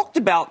 He talked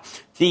about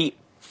the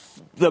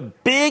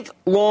big,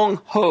 long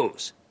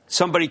hose.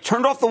 Somebody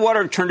turned off the water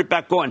and turned it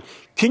back on.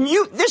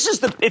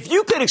 If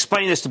you could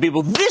explain this to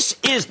people, this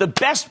is the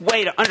best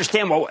way to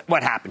understand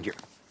what happened here.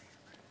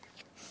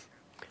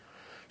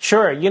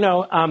 Sure.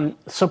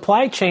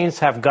 Supply chains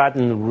have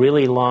gotten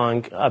really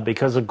long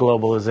because of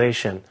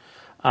globalization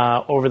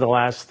over the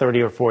last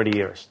 30 or 40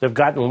 years. They've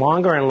gotten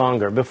longer and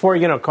longer. Before,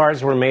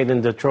 cars were made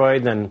in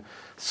Detroit and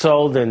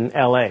sold in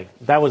L.A.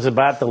 That was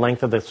about the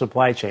length of the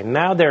supply chain.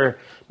 Now they're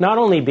not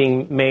only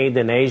being made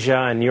in Asia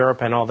and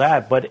Europe and all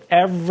that, but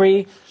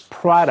every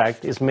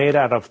product is made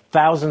out of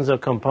thousands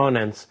of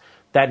components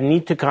that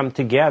need to come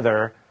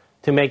together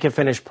to make a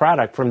finished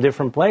product from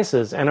different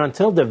places. And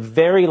until the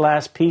very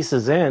last piece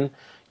is in,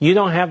 you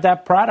don't have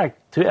that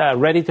product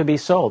ready to be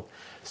sold.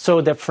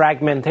 So the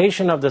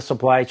fragmentation of the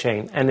supply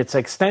chain and its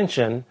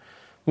extension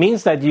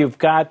means that you've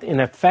got, in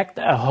effect,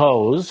 a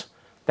hose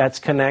that's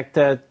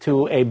connected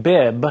to a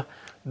bib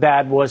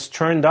that was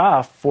turned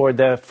off for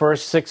the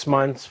first 6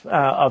 months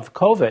of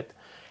COVID.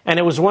 And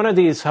it was one of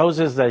these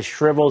hoses that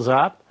shrivels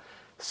up.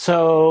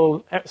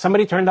 So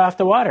somebody turned off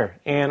the water,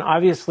 and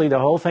obviously the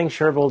whole thing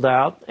shriveled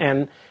out.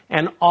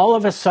 And all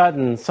of a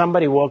sudden,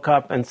 somebody woke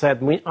up and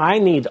said, I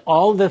need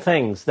all the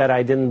things that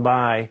I didn't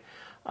buy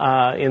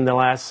in the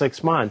last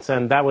 6 months.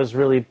 And that was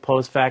really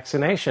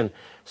post-vaccination.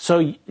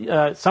 So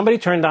somebody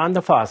turned on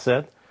the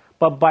faucet,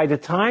 but by the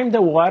time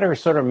the water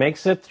sort of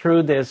makes it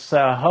through this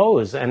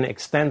hose and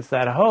extends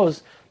that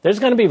hose, there's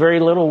going to be very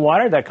little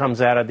water that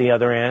comes out at the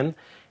other end.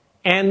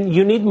 And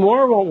you need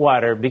more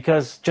water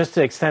because, just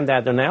to extend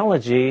that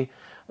analogy,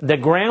 the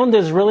ground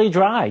is really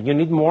dry. You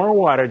need more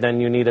water than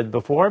you needed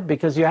before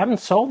because you haven't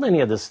sold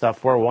any of this stuff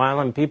for a while,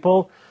 and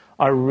people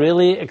are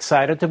really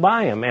excited to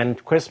buy them.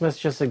 And Christmas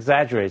just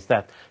exaggerates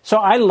that. So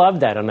I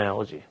love that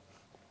analogy.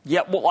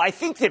 Yeah, well, I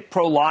think that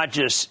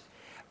Prologis,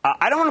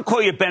 I don't want to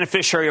call you a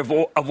beneficiary of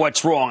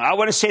what's wrong. I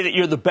want to say that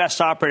you're the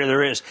best operator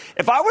there is.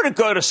 If I were to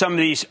go to some of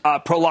these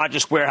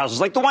Prologis warehouses,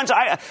 like the ones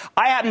I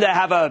happen to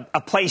have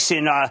a place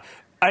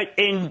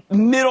in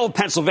middle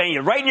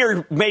Pennsylvania, right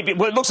near maybe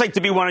what looks like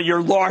to be one of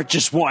your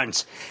largest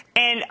ones.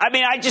 And I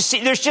mean, I just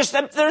see there's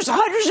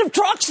hundreds of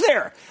trucks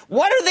there.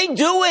 What are they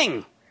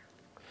doing?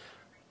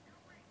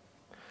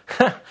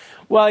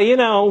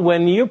 Well,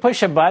 when you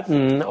push a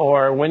button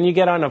or when you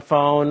get on a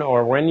phone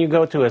or when you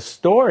go to a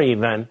store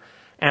even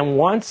and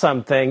want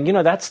something,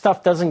 that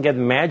stuff doesn't get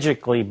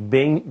magically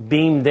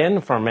beamed in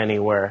from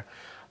anywhere.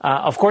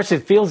 Of course,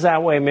 it feels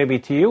that way maybe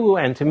to you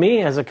and to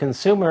me as a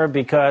consumer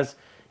because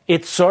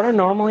it sort of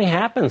normally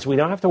happens. We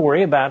don't have to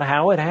worry about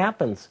how it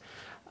happens.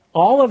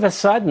 All of a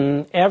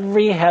sudden,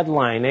 every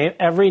headline,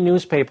 every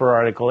newspaper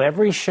article,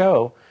 every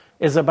show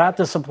is about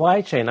the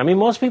supply chain. I mean,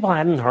 most people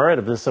hadn't heard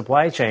of the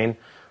supply chain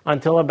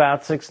until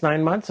about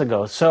 6-9 months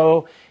ago.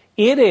 So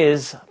it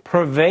is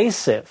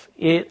pervasive.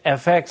 It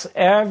affects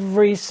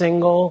every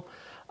single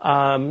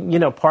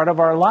part of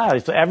our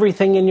lives.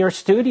 Everything in your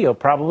studio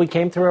probably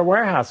came through a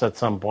warehouse at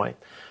some point.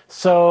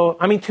 So,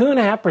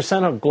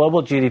 2.5% of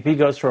global GDP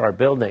goes through our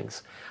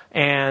buildings.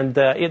 And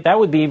that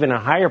would be even a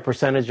higher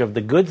percentage of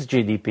the goods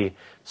GDP.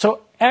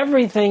 So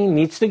everything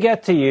needs to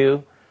get to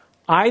you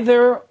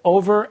either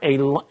over a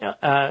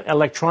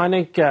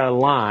electronic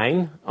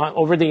line,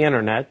 over the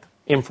internet,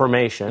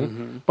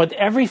 information. But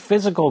every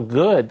physical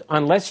good,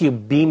 unless you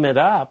beam it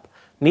up,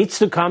 needs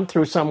to come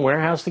through some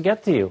warehouse to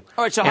get to you.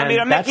 All right, so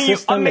I'm making you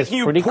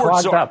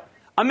port czar.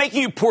 I'm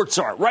making you port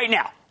czar right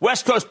now.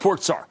 West Coast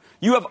port czar.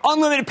 You have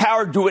unlimited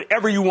power to do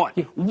whatever you want.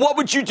 What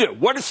would you do?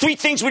 What 3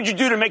 things would you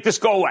do to make this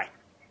go away?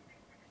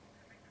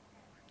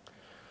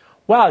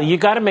 Well, you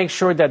got to make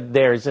sure that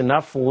there's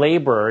enough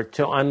labor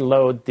to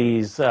unload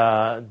these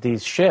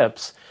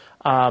ships.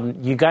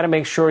 You got to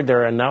make sure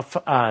there are enough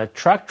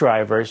truck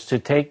drivers to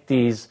take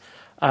these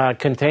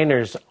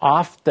containers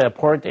off the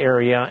port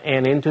area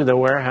and into the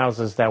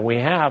warehouses that we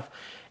have.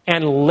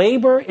 And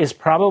labor is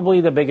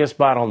probably the biggest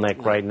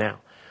bottleneck right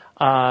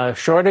now.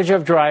 Shortage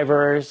of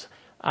drivers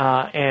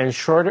and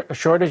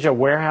shortage of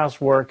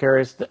warehouse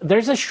workers.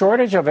 There's a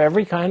shortage of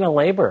every kind of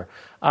labor.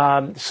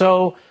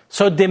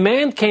 So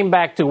demand came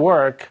back to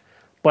work,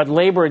 but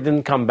labor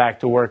didn't come back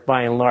to work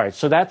by and large.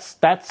 So that's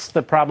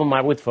the problem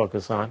I would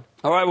focus on.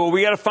 All right, well,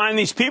 we got to find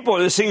these people.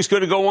 This thing's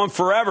going to go on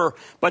forever.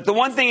 But the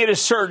one thing that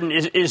is certain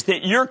is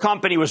that your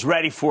company was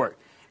ready for it.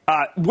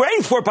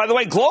 Ready for it, by the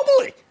way,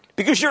 globally,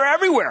 because you're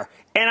everywhere.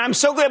 And I'm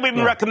so glad we've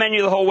been recommending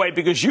you the whole way,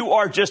 because you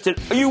are just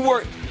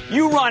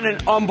you run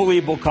an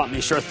unbelievable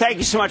company, sir. Thank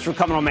you so much for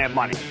coming on Mad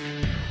Money.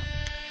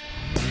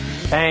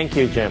 Thank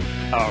you, Jim.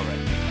 All right.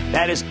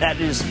 That is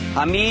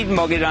Hamid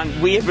Moghadam.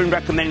 We have been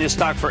recommending this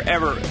stock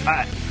forever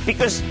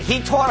because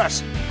he taught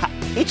us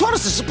the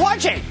supply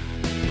chain.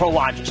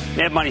 Prologis.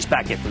 Mad Money's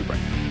back after the break.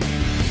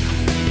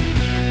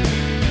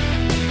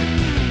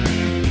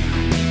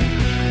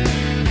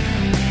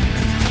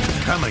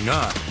 Coming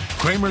up,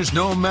 Cramer's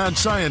no mad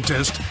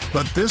scientist,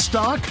 but this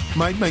stock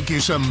might make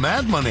you some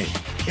mad money,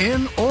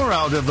 in or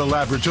out of the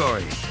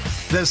laboratory.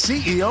 The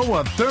CEO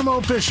of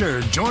Thermo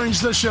Fisher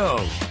joins the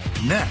show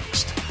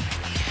next.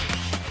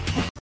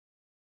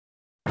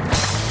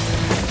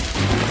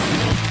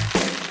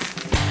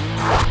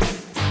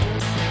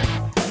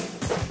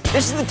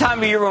 This is the time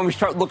of year when we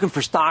start looking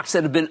for stocks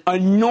that have been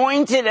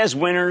anointed as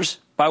winners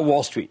by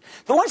Wall Street.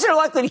 The ones that are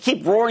likely to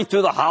keep roaring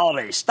through the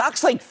holidays.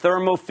 Stocks like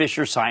Thermo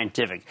Fisher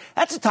Scientific.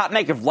 That's a top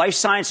maker of life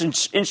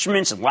science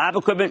instruments and lab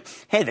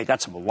equipment. Hey, they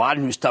got a lot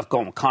of new stuff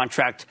going with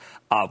contract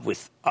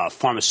with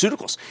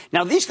pharmaceuticals.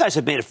 Now, these guys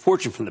have made a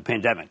fortune from the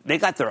pandemic. They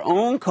got their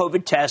own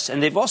COVID tests,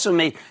 and they've also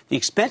made the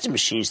expensive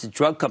machines that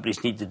drug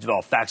companies need to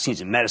develop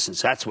vaccines and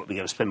medicines. That's what we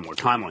got to spend more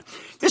time on.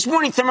 This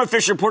morning, Thermo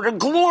Fisher reported a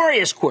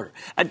glorious quarter.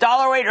 A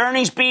 $1.08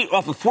 earnings beat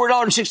off a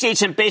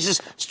 $4.68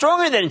 basis,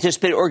 stronger than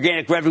anticipated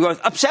organic revenue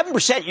growth, up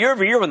 7% year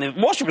over year when the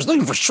Wall Street was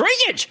looking for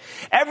shrinkage.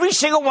 Every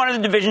single one of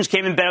the divisions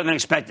came in better than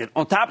expected.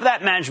 On top of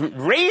that, management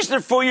raised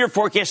their full-year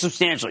forecast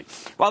substantially.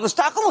 While the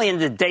stock only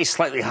ended the day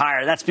slightly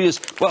higher, that's because,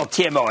 well,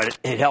 TMO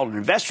had held an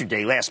investor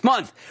day last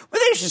month where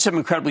they issued some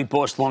incredibly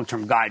bullish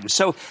long-term guidance.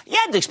 So you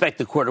had to expect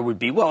the quarter would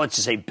be, well, let's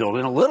just say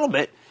building a little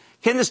bit.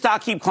 Can the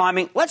stock keep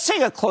climbing? Let's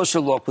take a closer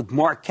look with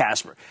Mark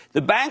Casper,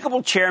 the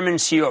bankable chairman and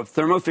CEO of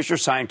Thermo Fisher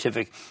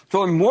Scientific, to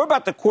learn more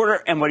about the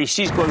quarter and what he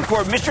sees going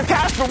forward. Mr.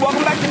 Casper,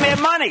 welcome back to Mad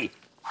Money.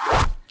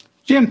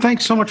 Jim,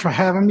 thanks so much for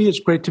having me. It's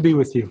great to be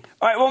with you.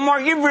 All right, well,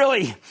 Mark, you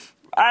really,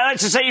 I like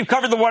to say you've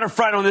covered the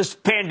waterfront on this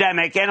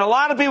pandemic, and a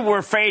lot of people were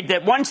afraid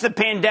that once the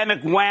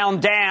pandemic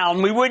wound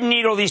down, we wouldn't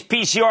need all these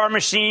PCR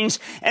machines,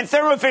 and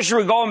Thermo Fisher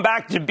were going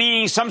back to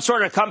being some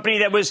sort of company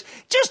that was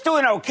just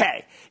doing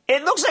okay.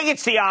 It looks like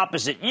it's the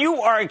opposite.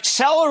 You are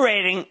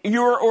accelerating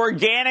your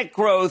organic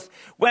growth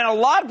when a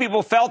lot of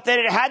people felt that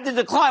it had to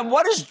decline.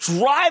 What is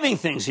driving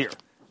things here?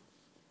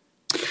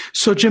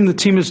 So, Jim, the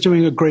team is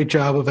doing a great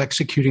job of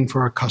executing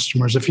for our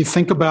customers. If you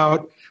think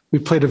about, we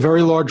played a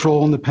very large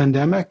role in the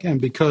pandemic, and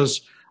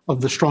because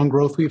of the strong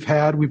growth we've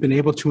had, we've been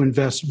able to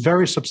invest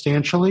very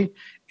substantially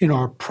in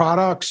our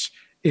products,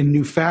 in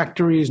new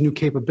factories, new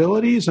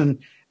capabilities, and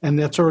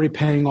that's already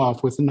paying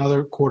off with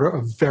another quarter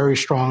of very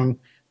strong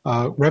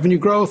revenue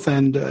growth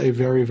and a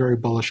very, very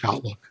bullish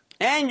outlook.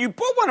 And you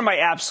bought one of my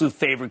absolute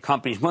favorite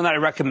companies, one that I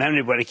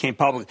recommended when it came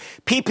public,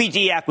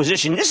 PPD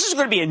acquisition. This is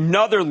going to be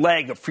another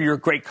leg for your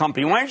great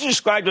company. Why don't you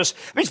describe to us,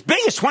 it's big,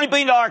 it's $20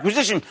 billion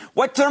acquisition,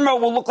 what Thermo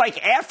will look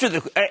like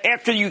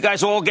after you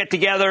guys all get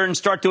together and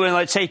start doing,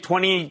 let's say,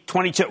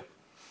 2022?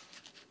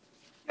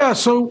 Yeah,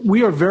 so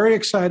we are very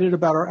excited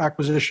about our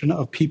acquisition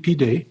of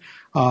PPD.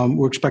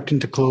 We're expecting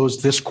to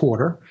close this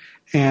quarter,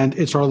 and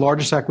it's our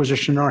largest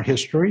acquisition in our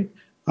history.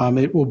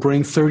 It will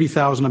bring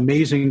 30,000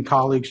 amazing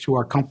colleagues to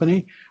our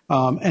company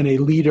and a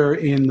leader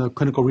in the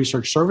clinical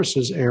research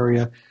services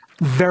area,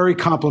 very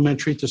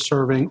complementary to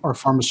serving our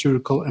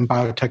pharmaceutical and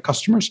biotech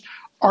customers.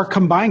 Our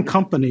combined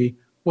company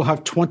will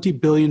have $20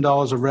 billion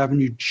of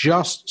revenue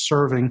just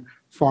serving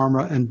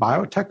pharma and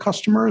biotech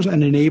customers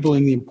and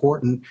enabling the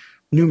important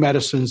new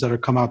medicines that are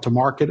come out to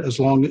market, as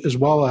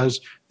well as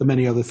the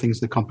many other things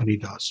the company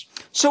does.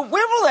 So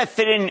where will that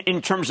fit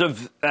in terms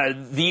of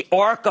the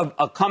arc of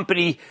a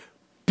company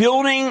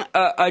building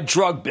a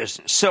drug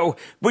business? So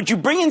would you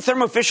bring in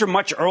Thermo Fisher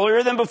much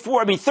earlier than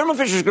before? I mean, Thermo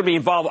Fisher is going to be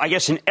involved, I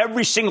guess, in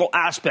every single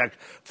aspect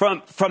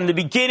from the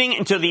beginning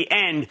until the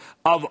end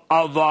of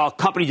a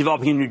company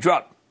developing a new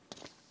drug.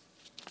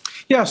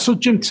 Yeah, so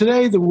Jim,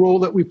 today the role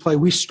that we play,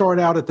 we start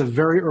out at the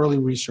very early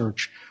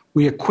research.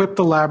 We equip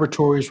the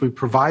laboratories, we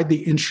provide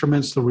the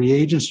instruments, the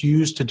reagents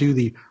used to do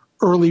the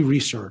early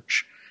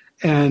research.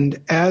 And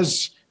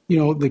as,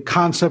 the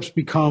concepts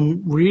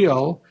become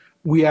real,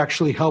 we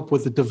actually help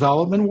with the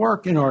development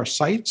work in our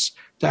sites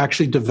to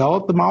actually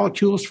develop the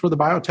molecules for the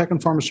biotech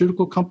and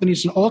pharmaceutical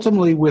companies. And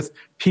ultimately with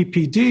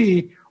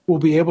PPD, we'll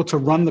be able to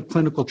run the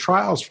clinical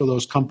trials for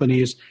those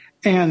companies.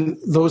 And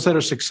those that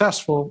are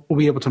successful will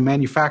be able to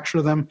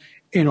manufacture them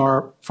in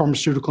our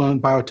pharmaceutical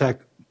and biotech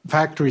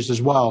factories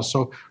as well.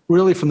 So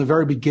really from the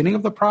very beginning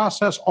of the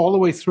process all the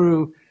way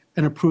through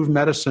an approved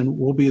medicine,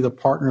 we'll be the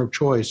partner of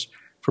choice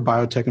for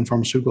biotech and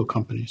pharmaceutical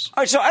companies.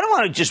 All right, so I don't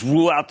want to just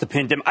rule out the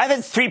pandemic. I've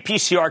had 3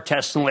 PCR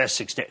tests in the last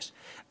 6 days.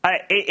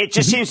 It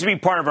just seems to be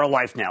part of our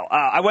life now.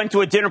 I went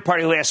to a dinner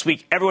party last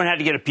week. Everyone had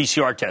to get a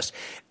PCR test.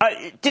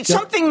 Did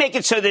something make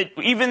it so that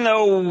even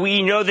though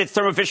we know that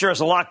Thermo Fisher has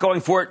a lot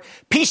going for it,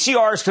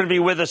 PCR is going to be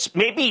with us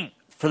maybe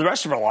for the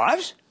rest of our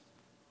lives?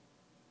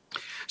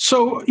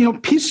 So,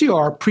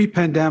 PCR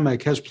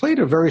pre-pandemic has played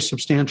a very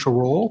substantial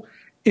role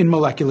in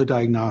molecular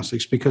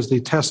diagnostics because the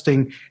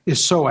testing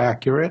is so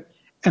accurate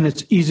and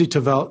it's easy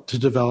to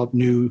develop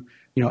new,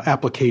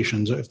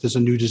 applications. If there's a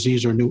new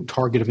disease or a new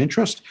target of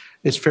interest,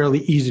 it's fairly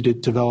easy to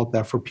develop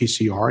that for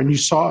PCR. And you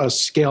saw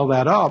us scale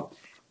that up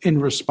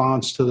in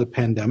response to the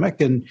pandemic.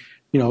 And,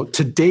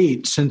 to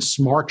date, since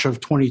March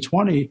of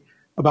 2020,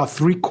 about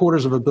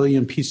 750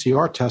 million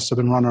PCR tests have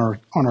been run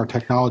on our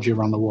technology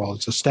around the world.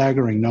 It's a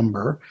staggering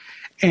number.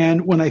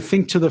 And when I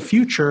think to the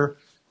future,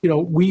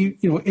 we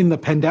in the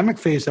pandemic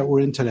phase that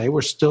we're in today,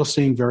 we're still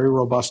seeing very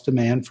robust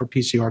demand for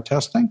PCR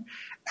testing.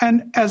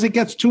 And as it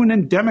gets to an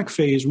endemic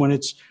phase, when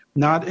it's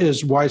not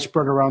as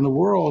widespread around the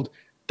world,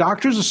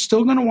 doctors are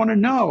still going to want to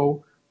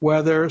know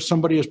whether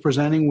somebody is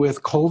presenting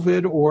with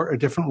COVID or a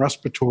different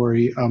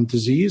respiratory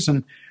disease.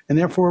 And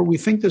therefore, we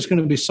think there's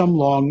going to be some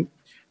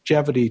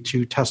longevity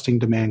to testing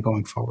demand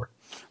going forward.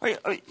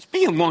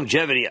 Speaking of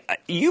longevity,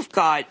 you've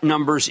got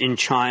numbers in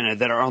China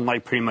that are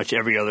unlike pretty much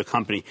every other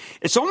company.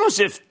 It's almost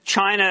as if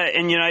China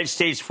and the United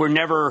States were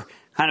never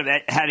kind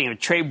of having a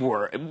trade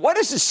war. What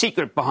is the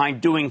secret behind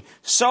doing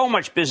so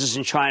much business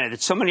in China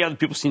that so many other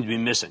people seem to be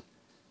missing?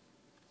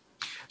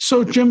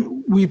 So,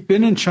 Jim, we've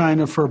been in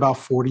China for about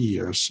 40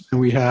 years, and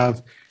we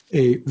have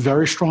a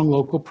very strong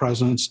local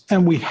presence,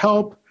 and we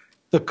help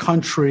the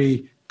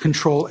country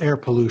control air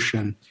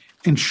pollution,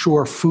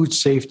 ensure food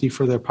safety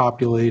for their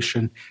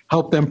population,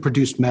 help them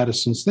produce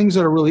medicines, things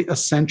that are really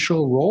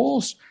essential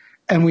roles.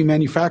 And we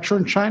manufacture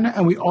in China,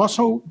 and we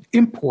also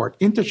import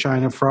into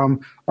China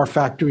from our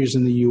factories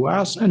in the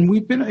U.S. And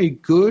we've been a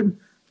good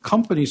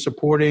company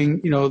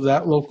supporting,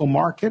 that local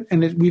market,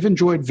 and we've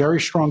enjoyed very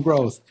strong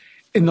growth.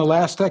 In the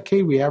last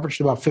decade, we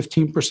averaged about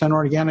 15%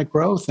 organic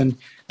growth, and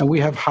we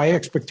have high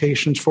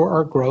expectations for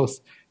our growth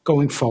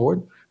going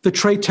forward. The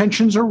trade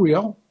tensions are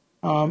real.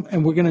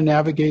 And we're going to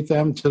navigate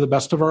them to the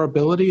best of our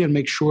ability and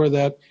make sure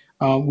that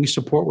we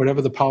support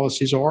whatever the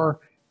policies are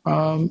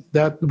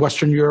that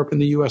Western Europe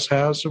and the U.S.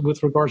 has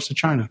with regards to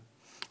China.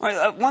 All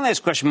right, one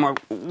last question,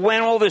 Mark.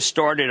 When all this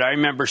started, I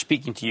remember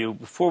speaking to you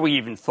before we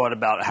even thought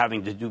about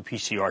having to do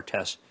PCR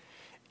tests,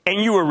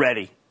 and you were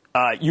ready.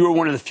 You were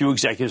one of the few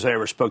executives I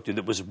ever spoke to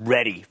that was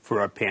ready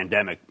for a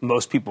pandemic.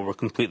 Most people were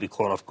completely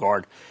caught off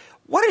guard.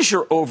 What is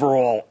your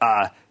overall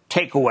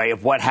takeaway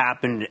of what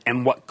happened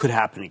and what could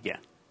happen again?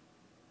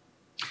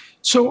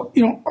 So,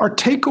 our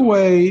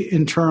takeaway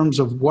in terms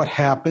of what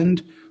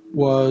happened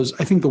was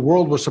I think the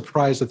world was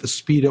surprised at the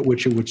speed at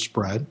which it would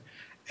spread.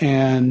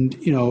 And,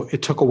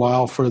 it took a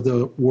while for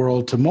the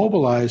world to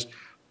mobilize,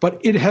 but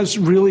it has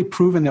really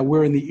proven that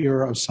we're in the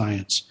era of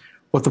science.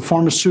 What the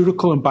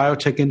pharmaceutical and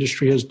biotech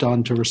industry has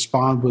done to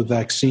respond with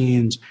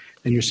vaccines,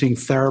 and you're seeing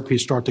therapies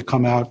start to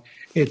come out,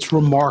 it's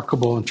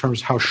remarkable in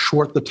terms of how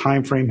short the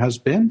time frame has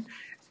been,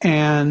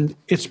 and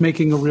it's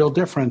making a real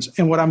difference.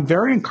 And what I'm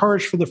very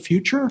encouraged for the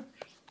future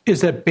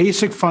is that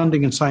basic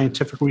funding in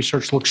scientific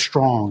research looks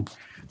strong.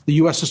 The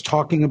U.S. is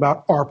talking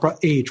about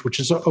ARPA-H, which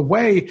is a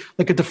way,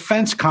 like a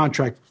defense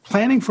contract,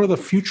 planning for the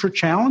future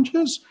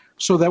challenges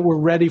so that we're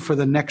ready for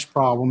the next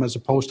problem as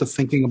opposed to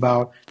thinking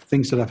about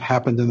things that have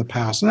happened in the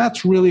past. And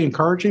that's really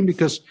encouraging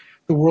because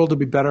the world will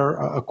be better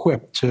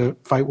equipped to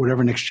fight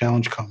whatever next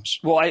challenge comes.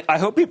 Well, I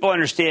hope people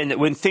understand that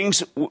when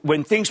things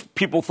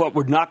people thought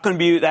were not going to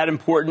be that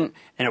important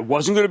and it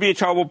wasn't going to be a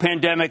terrible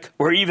pandemic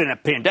or even a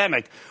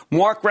pandemic,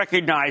 Mark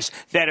recognized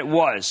that it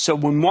was. So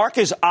when Mark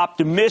is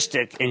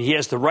optimistic, and he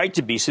has the right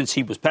to be since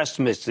he was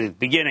pessimistic at the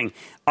beginning,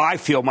 I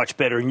feel much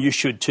better, and you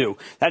should too.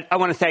 I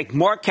want to thank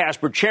Marc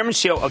Casper, Chairman and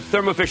CEO of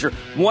Thermo Fisher,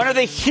 one of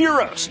the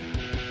heroes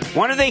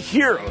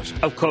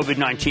of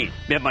COVID-19.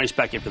 Mad Money's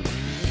back in for them.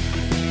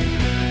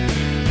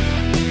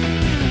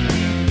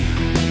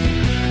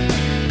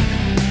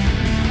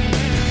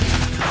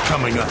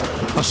 coming up.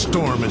 A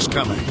storm is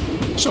coming.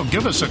 So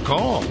give us a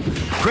call.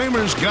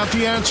 Cramer's got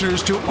the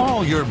answers to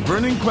all your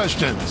burning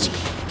questions.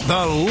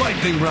 The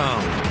lightning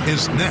round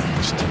is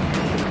next.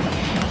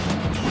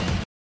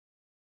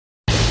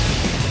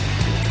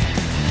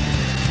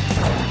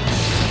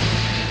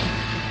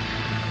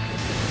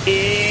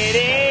 It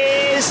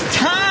is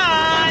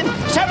time.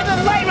 Time for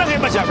the lightning round.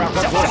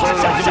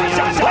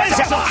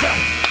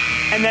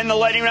 And then the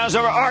lightning round's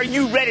over. Are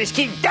you ready to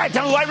keep that?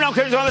 The lightning round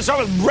comes on. Let's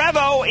start with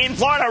Revo in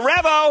Florida.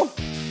 Revo,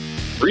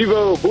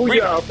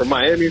 booyah from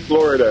Miami,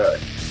 Florida.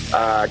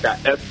 Got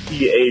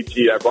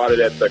FTAG. I bought it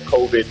at the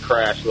COVID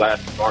crash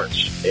last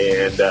March,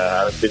 and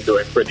I've been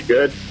doing pretty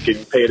good.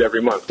 Getting paid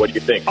every month. What do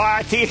you think?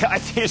 I think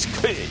it's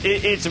good.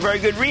 It's a very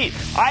good read.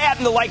 I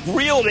happen to like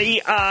Realty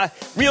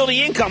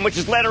Income, which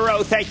is letter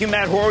O. Thank you,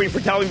 Matt Horwey,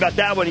 for telling me about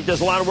that one. He does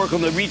a lot of work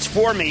on the REITs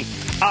for me.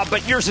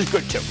 But yours is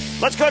good, too.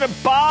 Let's go to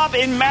Bob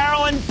in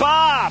Maryland.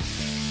 Bob.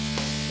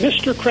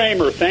 Mr.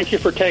 Cramer, thank you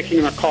for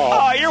taking the call.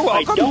 Oh, you're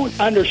welcome.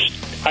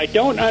 I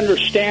don't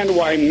understand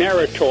why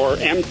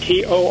Meritor,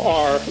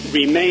 M-T-O-R,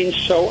 remains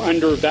so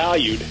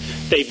undervalued.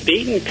 They've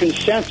beaten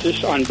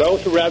consensus on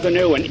both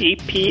revenue and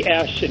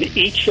EPS in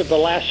each of the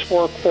last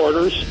 4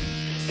 quarters.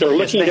 They're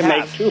looking to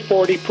make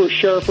 $2.40 per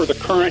share for the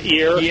current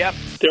year. Yep.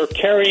 They're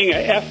carrying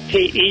a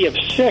FTE of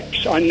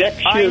 6 on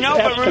next year's I know,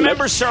 estimate, but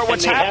remember, sir,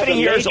 what's happening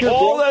here is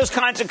all those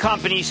kinds of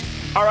companies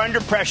are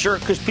under pressure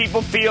because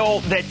people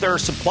feel that there are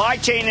supply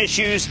chain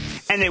issues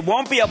and they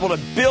won't be able to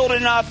build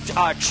enough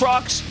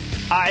trucks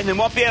and they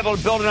won't be able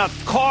to build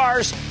enough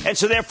cars, and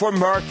so therefore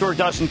Meritor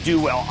doesn't do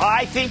well.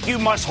 I think you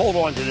must hold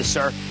on to this,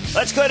 sir.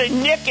 Let's go to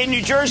Nick in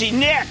New Jersey.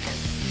 Nick.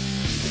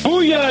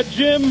 Booyah,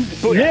 Jim.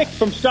 Booyah. Nick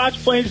from Scotch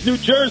Plains, New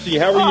Jersey.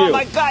 How are you? Oh,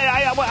 my God.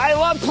 I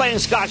love playing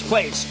Scotch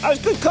Plains. I was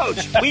a good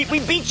coach. we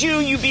beat you.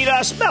 You beat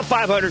us. About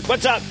 500.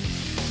 What's up?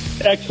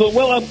 Excellent.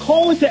 Well, I'm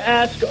calling to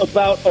ask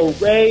about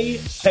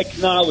Array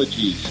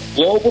Technologies,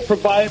 global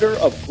provider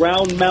of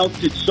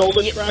ground-mounted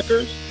solar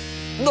trackers.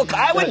 Look,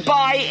 I would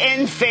buy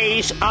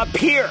Enphase up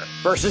here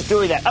versus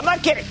doing that. I'm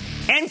not kidding.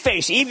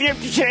 Enphase, even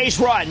after today's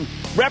run,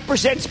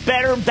 represents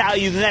better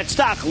value than that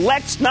stock.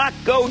 Let's not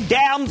go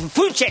down the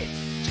food chain.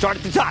 Start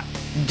at the top.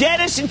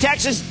 Dennis in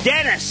Texas.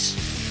 Dennis.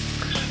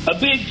 A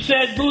big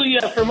sad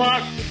booyah from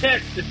Austin,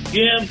 Texas,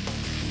 Jim.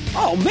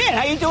 Oh, man,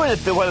 how you doing at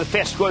one of the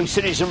fastest-growing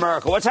cities in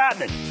America? What's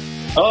happening?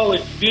 Oh,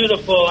 it's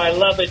beautiful. I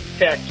love it,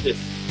 Texas.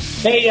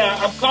 Hey,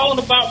 I'm calling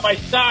about my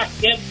stock,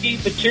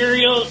 MP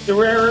Materials, the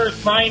rare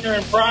earth miner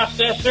and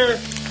processor.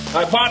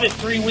 I bought it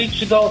 3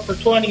 weeks ago for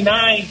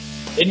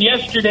 $29, and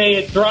yesterday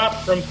it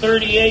dropped from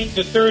 38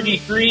 to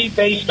 33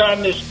 based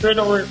on this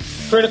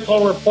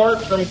critical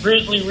report from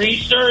Grizzly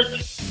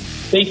Research.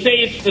 They say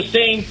it's the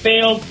same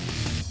failed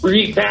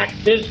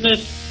backed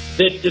business,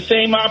 that the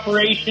same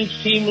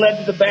operations team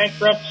led to the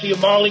bankruptcy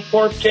of Moly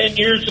Corp 10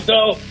 years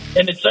ago,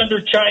 and it's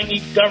under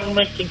Chinese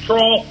government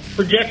control.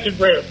 Projected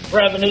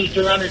revenues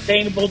are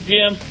unattainable,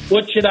 Jim.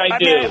 What should I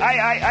do?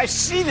 I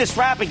see this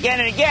rap again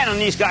and again on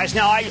these guys.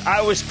 Now,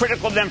 I was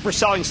critical of them for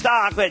selling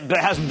stock, but it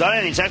hasn't done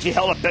anything. It's actually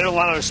held up better than a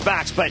lot of other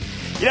SPACs. But,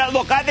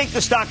 look, I think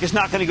the stock is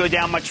not going to go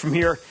down much from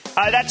here.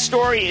 That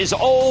story is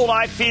old,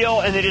 I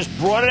feel, and they just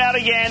brought it out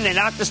again. They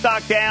knocked the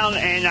stock down,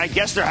 and I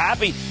guess they're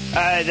happy.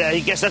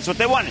 I guess that's what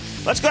they wanted.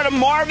 Let's go to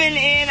Marvin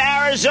in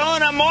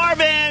Arizona.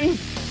 Marvin!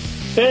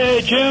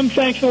 Hey, Jim,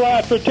 thanks a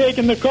lot for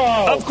taking the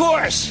call. Of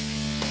course.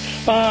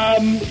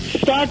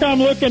 Stock I'm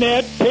looking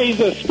at pays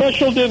a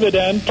special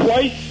dividend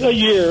twice a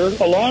year,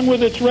 along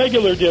with its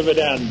regular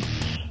dividend.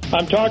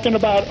 I'm talking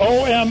about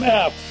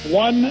OMF,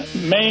 One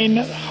Main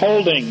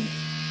Holding.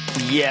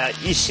 Yeah,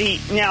 you see,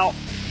 now,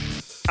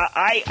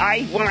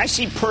 I when I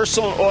see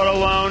personal auto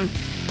loan,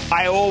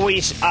 I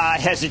always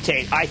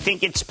hesitate. I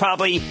think it's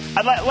probably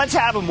let's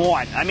have them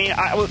on. I mean,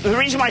 the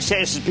reason why I say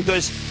this is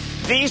because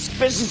these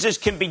businesses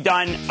can be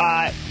done.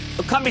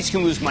 Companies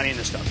can lose money in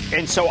this stuff,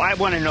 and so I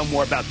want to know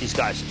more about these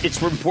guys.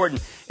 It's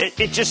important.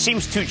 It just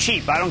seems too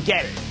cheap. I don't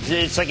get it.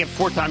 It's like at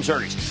 4 times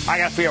earnings. I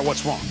got to figure out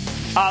what's wrong.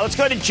 Let's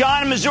go to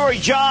John in Missouri.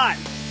 John.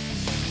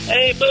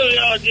 Hey,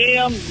 booyah,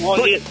 Jim.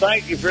 Well,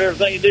 thank you for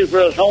everything you do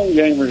for us home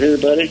gamers here,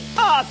 buddy.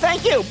 Oh,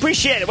 thank you.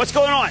 Appreciate it. What's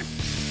going on?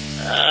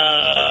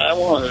 I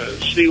want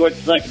to see what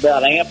you think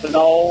about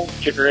Amphenol,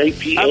 ticker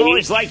APA. I've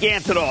always liked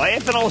Amphenol.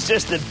 Amphenol is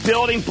just the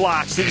building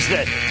blocks. It's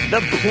the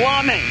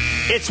plumbing.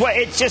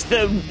 It's just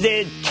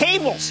the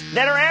cables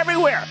that are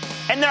everywhere,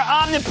 and they're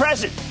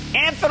omnipresent.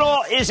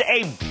 Amphenol is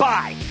a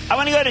buy. I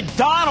want to go to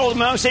Donald in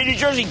my home state, New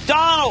Jersey.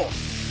 Donald.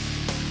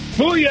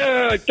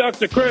 Booyah,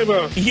 Dr.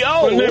 Kramer.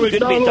 Yo, my name is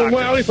Donald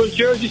O'Malley from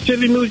Jersey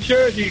City, New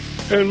Jersey,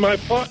 and my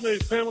partner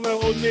is Pamela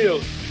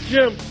O'Neill.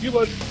 Jim, you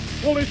were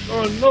bullish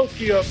on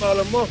Nokia about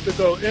a month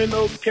ago,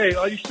 NOK.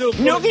 Are you still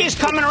bullish? Nokia is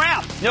coming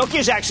around. Nokia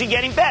is actually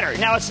getting better.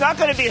 Now, it's not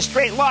going to be a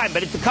straight line,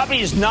 but if the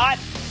company is not,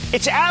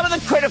 it's out of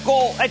the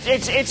critical,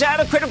 it's out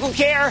of critical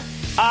care.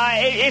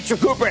 It's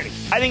recuperating.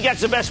 I think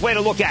that's the best way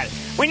to look at it.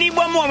 We need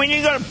one more. We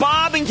need to go to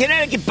Bob in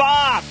Connecticut.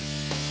 Bob.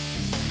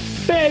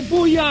 Hey,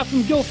 booyah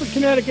from Guilford,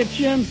 Connecticut,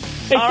 Jim.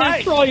 Hey, all thanks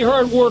right. for all your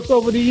hard work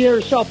over the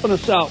years helping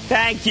us out.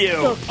 Thank you.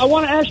 So I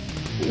want to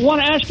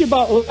Want to ask you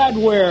about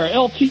Radware,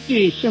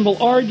 LTD, symbol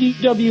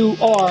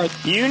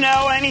RDWR. You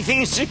know,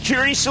 anything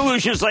security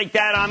solutions like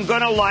that I'm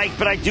going to like,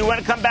 but I do want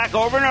to come back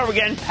over and over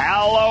again.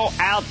 Palo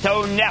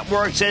Alto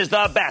Networks is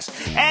the best.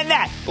 And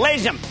that,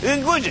 ladies and gentlemen,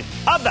 the conclusion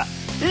of the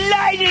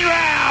Lightning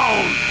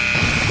Round.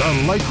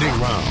 The Lightning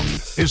Round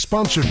is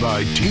sponsored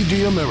by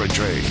TD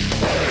Ameritrade.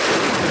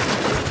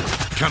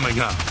 Coming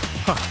up,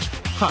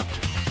 hot,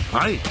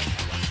 Ike.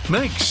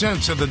 Make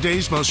sense of the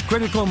day's most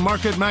critical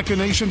market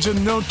machinations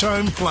in no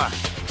time flat.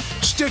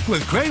 Stick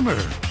with Kramer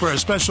for a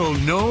special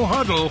No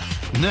Huddle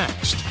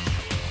next.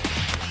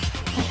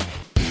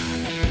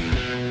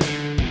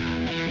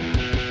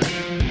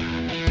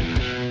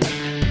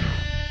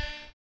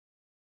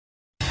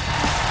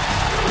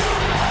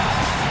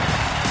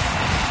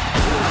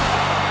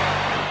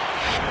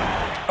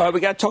 All right, we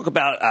got to talk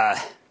about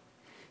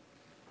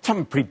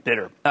something pretty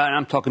bitter. And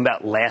I'm talking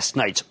about last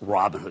night's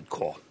Robinhood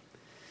call.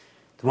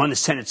 The one that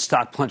sent its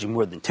stock plunging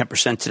more than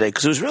 10% today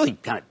because it was really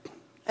it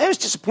was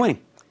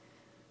disappointing.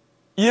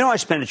 You know, I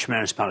spend a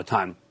tremendous amount of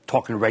time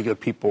talking to regular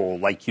people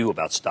like you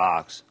about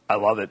stocks. I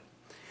love it.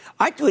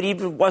 I do it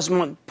even if it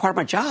wasn't part of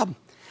my job.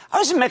 I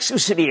was in Mexico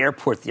City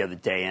Airport the other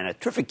day, and a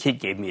terrific kid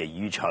gave me a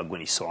huge hug when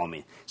he saw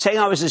me, saying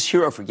I was his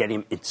hero for getting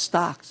him into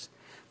stocks.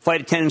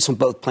 Flight attendants on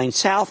both planes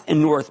south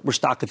and north were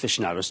stock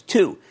aficionados,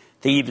 too.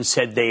 They even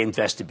said they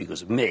invested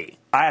because of me.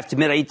 I have to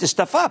admit, I eat this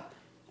stuff up.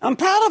 I'm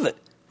proud of it,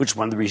 which is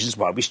one of the reasons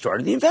why we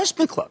started the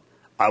investment club.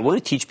 I want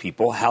to teach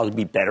people how to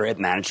be better at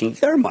managing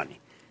their money.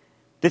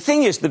 The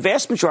thing is, the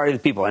vast majority of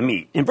the people I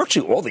meet, and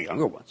virtually all the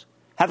younger ones,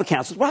 have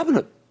accounts with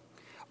Robinhood.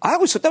 I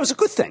always thought that was a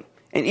good thing.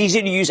 An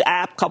easy-to-use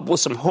app coupled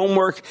with some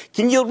homework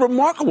can yield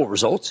remarkable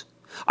results.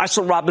 I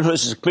saw Robinhood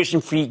as a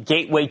commission-free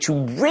gateway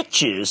to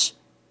riches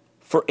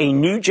for a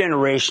new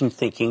generation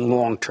thinking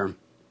long-term.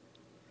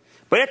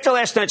 But after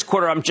last night's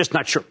quarter, I'm just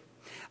not sure.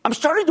 I'm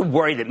starting to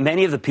worry that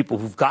many of the people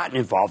who've gotten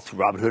involved through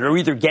Robinhood are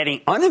either getting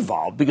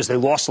uninvolved because they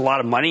lost a lot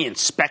of money in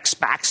SPAC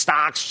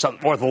stocks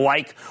or the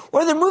like,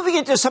 or they're moving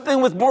into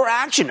something with more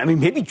action. I mean,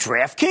 maybe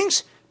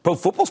DraftKings? Pro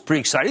football's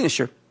pretty exciting this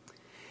year.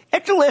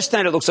 After last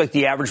night, it looks like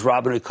the average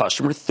Robinhood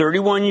customer,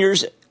 31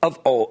 years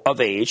of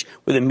age,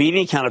 with a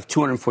median account of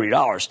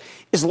 $240,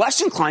 is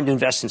less inclined to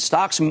invest in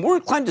stocks and more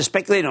inclined to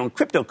speculate on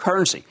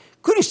cryptocurrency,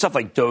 including stuff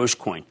like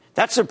Dogecoin.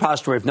 That's the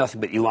repository of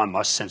nothing but Elon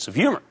Musk's sense of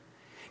humor.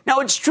 Now,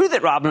 it's true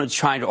that Robinhood's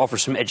trying to offer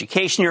some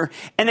education here,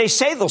 and they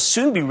say they'll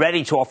soon be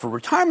ready to offer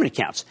retirement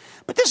accounts.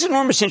 But there's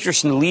enormous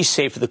interest in the least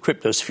safe of the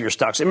cryptosphere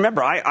stocks. And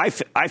remember, I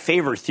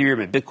favor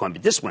Ethereum and Bitcoin,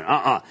 but this one,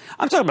 I'm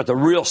talking about the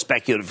real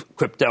speculative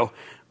crypto.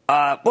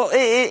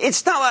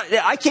 It's not.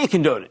 I can't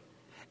condone it.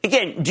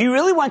 Again, do you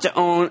really want to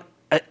own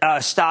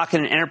a stock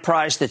in an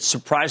enterprise that's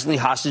surprisingly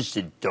hostage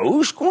to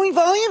Dogecoin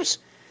volumes?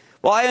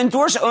 Well, I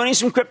endorse owning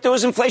some crypto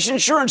as inflation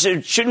insurance.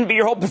 It shouldn't be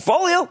your whole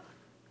portfolio.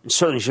 It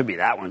certainly should be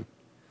that one.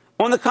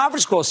 On the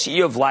conference call,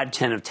 CEO Vlad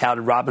Tenev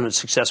touted Robinhood's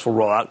successful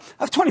rollout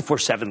of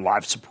 24/7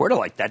 live support. I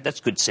like that.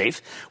 That's good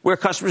safe, where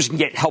customers can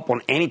get help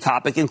on any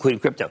topic, including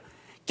crypto.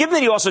 Given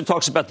that he also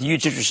talks about the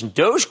huge interest in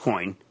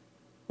Dogecoin,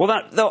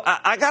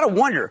 I got to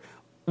wonder,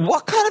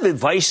 what kind of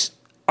advice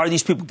are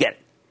these people getting?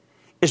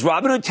 Is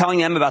Robinhood telling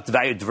them about the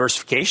value of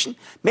diversification?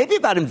 Maybe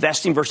about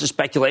investing versus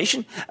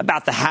speculation?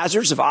 About the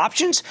hazards of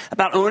options?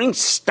 About owning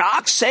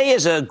stocks, say,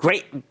 as a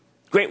great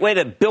way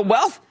to build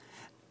wealth?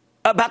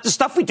 About the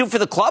stuff we do for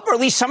the club, or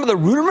at least some of the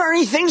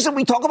rudimentary things that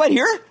we talk about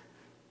here?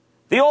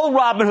 The old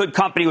Robinhood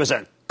company was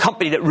a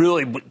company that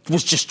really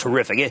was just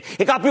terrific.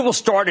 It got people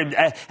started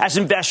as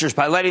investors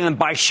by letting them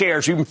buy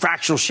shares, or even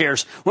fractional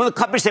shares, one of the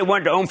companies they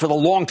wanted to own for the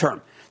long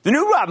term. The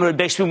new Robinhood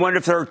makes me wonder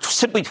if there are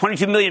simply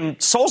 22 million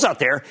souls out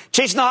there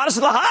chasing the hottest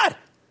of the hot.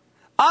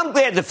 I'm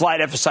glad that Vlad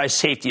emphasized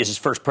safety as his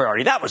first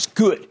priority. That was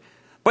good.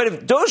 But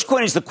if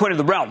Dogecoin is the coin of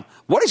the realm,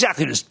 what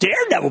exactly does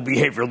daredevil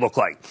behavior look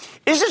like?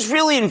 Is this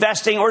really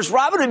investing, or is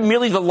Robinhood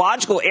merely the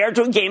logical heir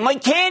to a game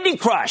like Candy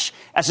Crush,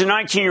 as a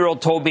 19-year-old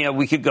told me a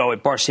week ago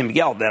at Bar San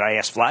Miguel that I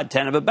asked Vlad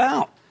Tenev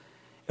about?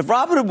 If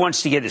Robinhood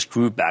wants to get his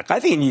groove back, I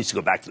think he needs to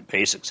go back to the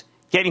basics,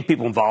 getting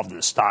people involved in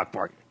the stock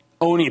market,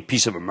 owning a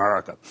piece of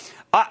America.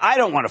 I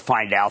don't want to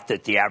find out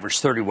that the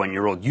average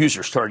 31-year-old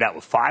user started out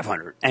with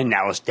 500 and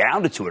now is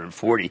down to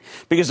 240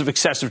 because of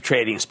excessive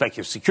trading and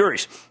speculative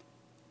securities,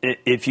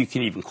 if you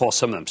can even call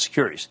some of them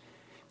securities.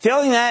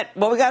 Failing that,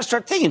 well, we got to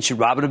start thinking, should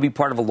Robinhood be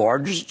part of a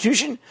large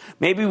institution?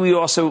 Maybe we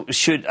also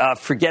should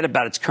forget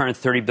about its current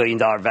 $30 billion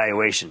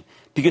valuation,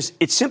 because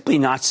it's simply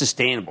not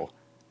sustainable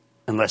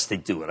unless they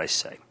do what I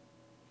say.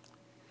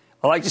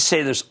 I like to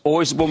say there's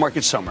always a bull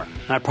market somewhere,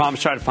 and I promise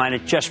to try to find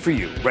it just for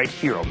you right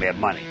here on Mad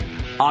Money.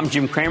 I'm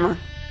Jim Cramer.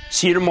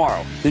 See you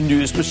tomorrow. The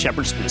news with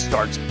Shepard Smith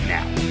starts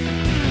now.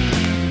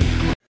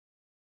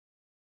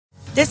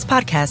 This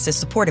podcast is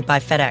supported by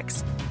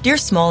FedEx. Dear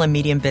small and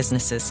medium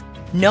businesses,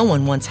 no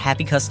one wants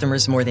happy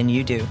customers more than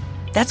you do.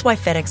 That's why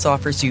FedEx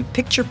offers you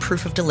picture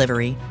proof of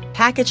delivery,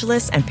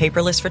 packageless and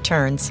paperless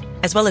returns,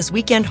 as well as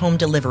weekend home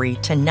delivery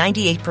to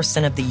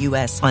 98% of the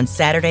U.S. on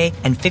Saturday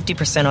and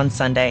 50% on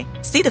Sunday.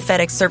 See the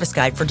FedEx service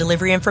guide for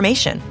delivery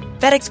information.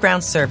 FedEx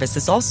Ground service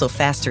is also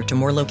faster to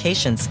more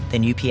locations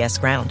than UPS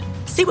Ground.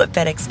 See what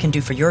FedEx can do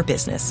for your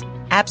business.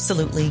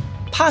 Absolutely,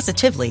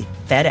 positively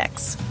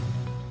FedEx.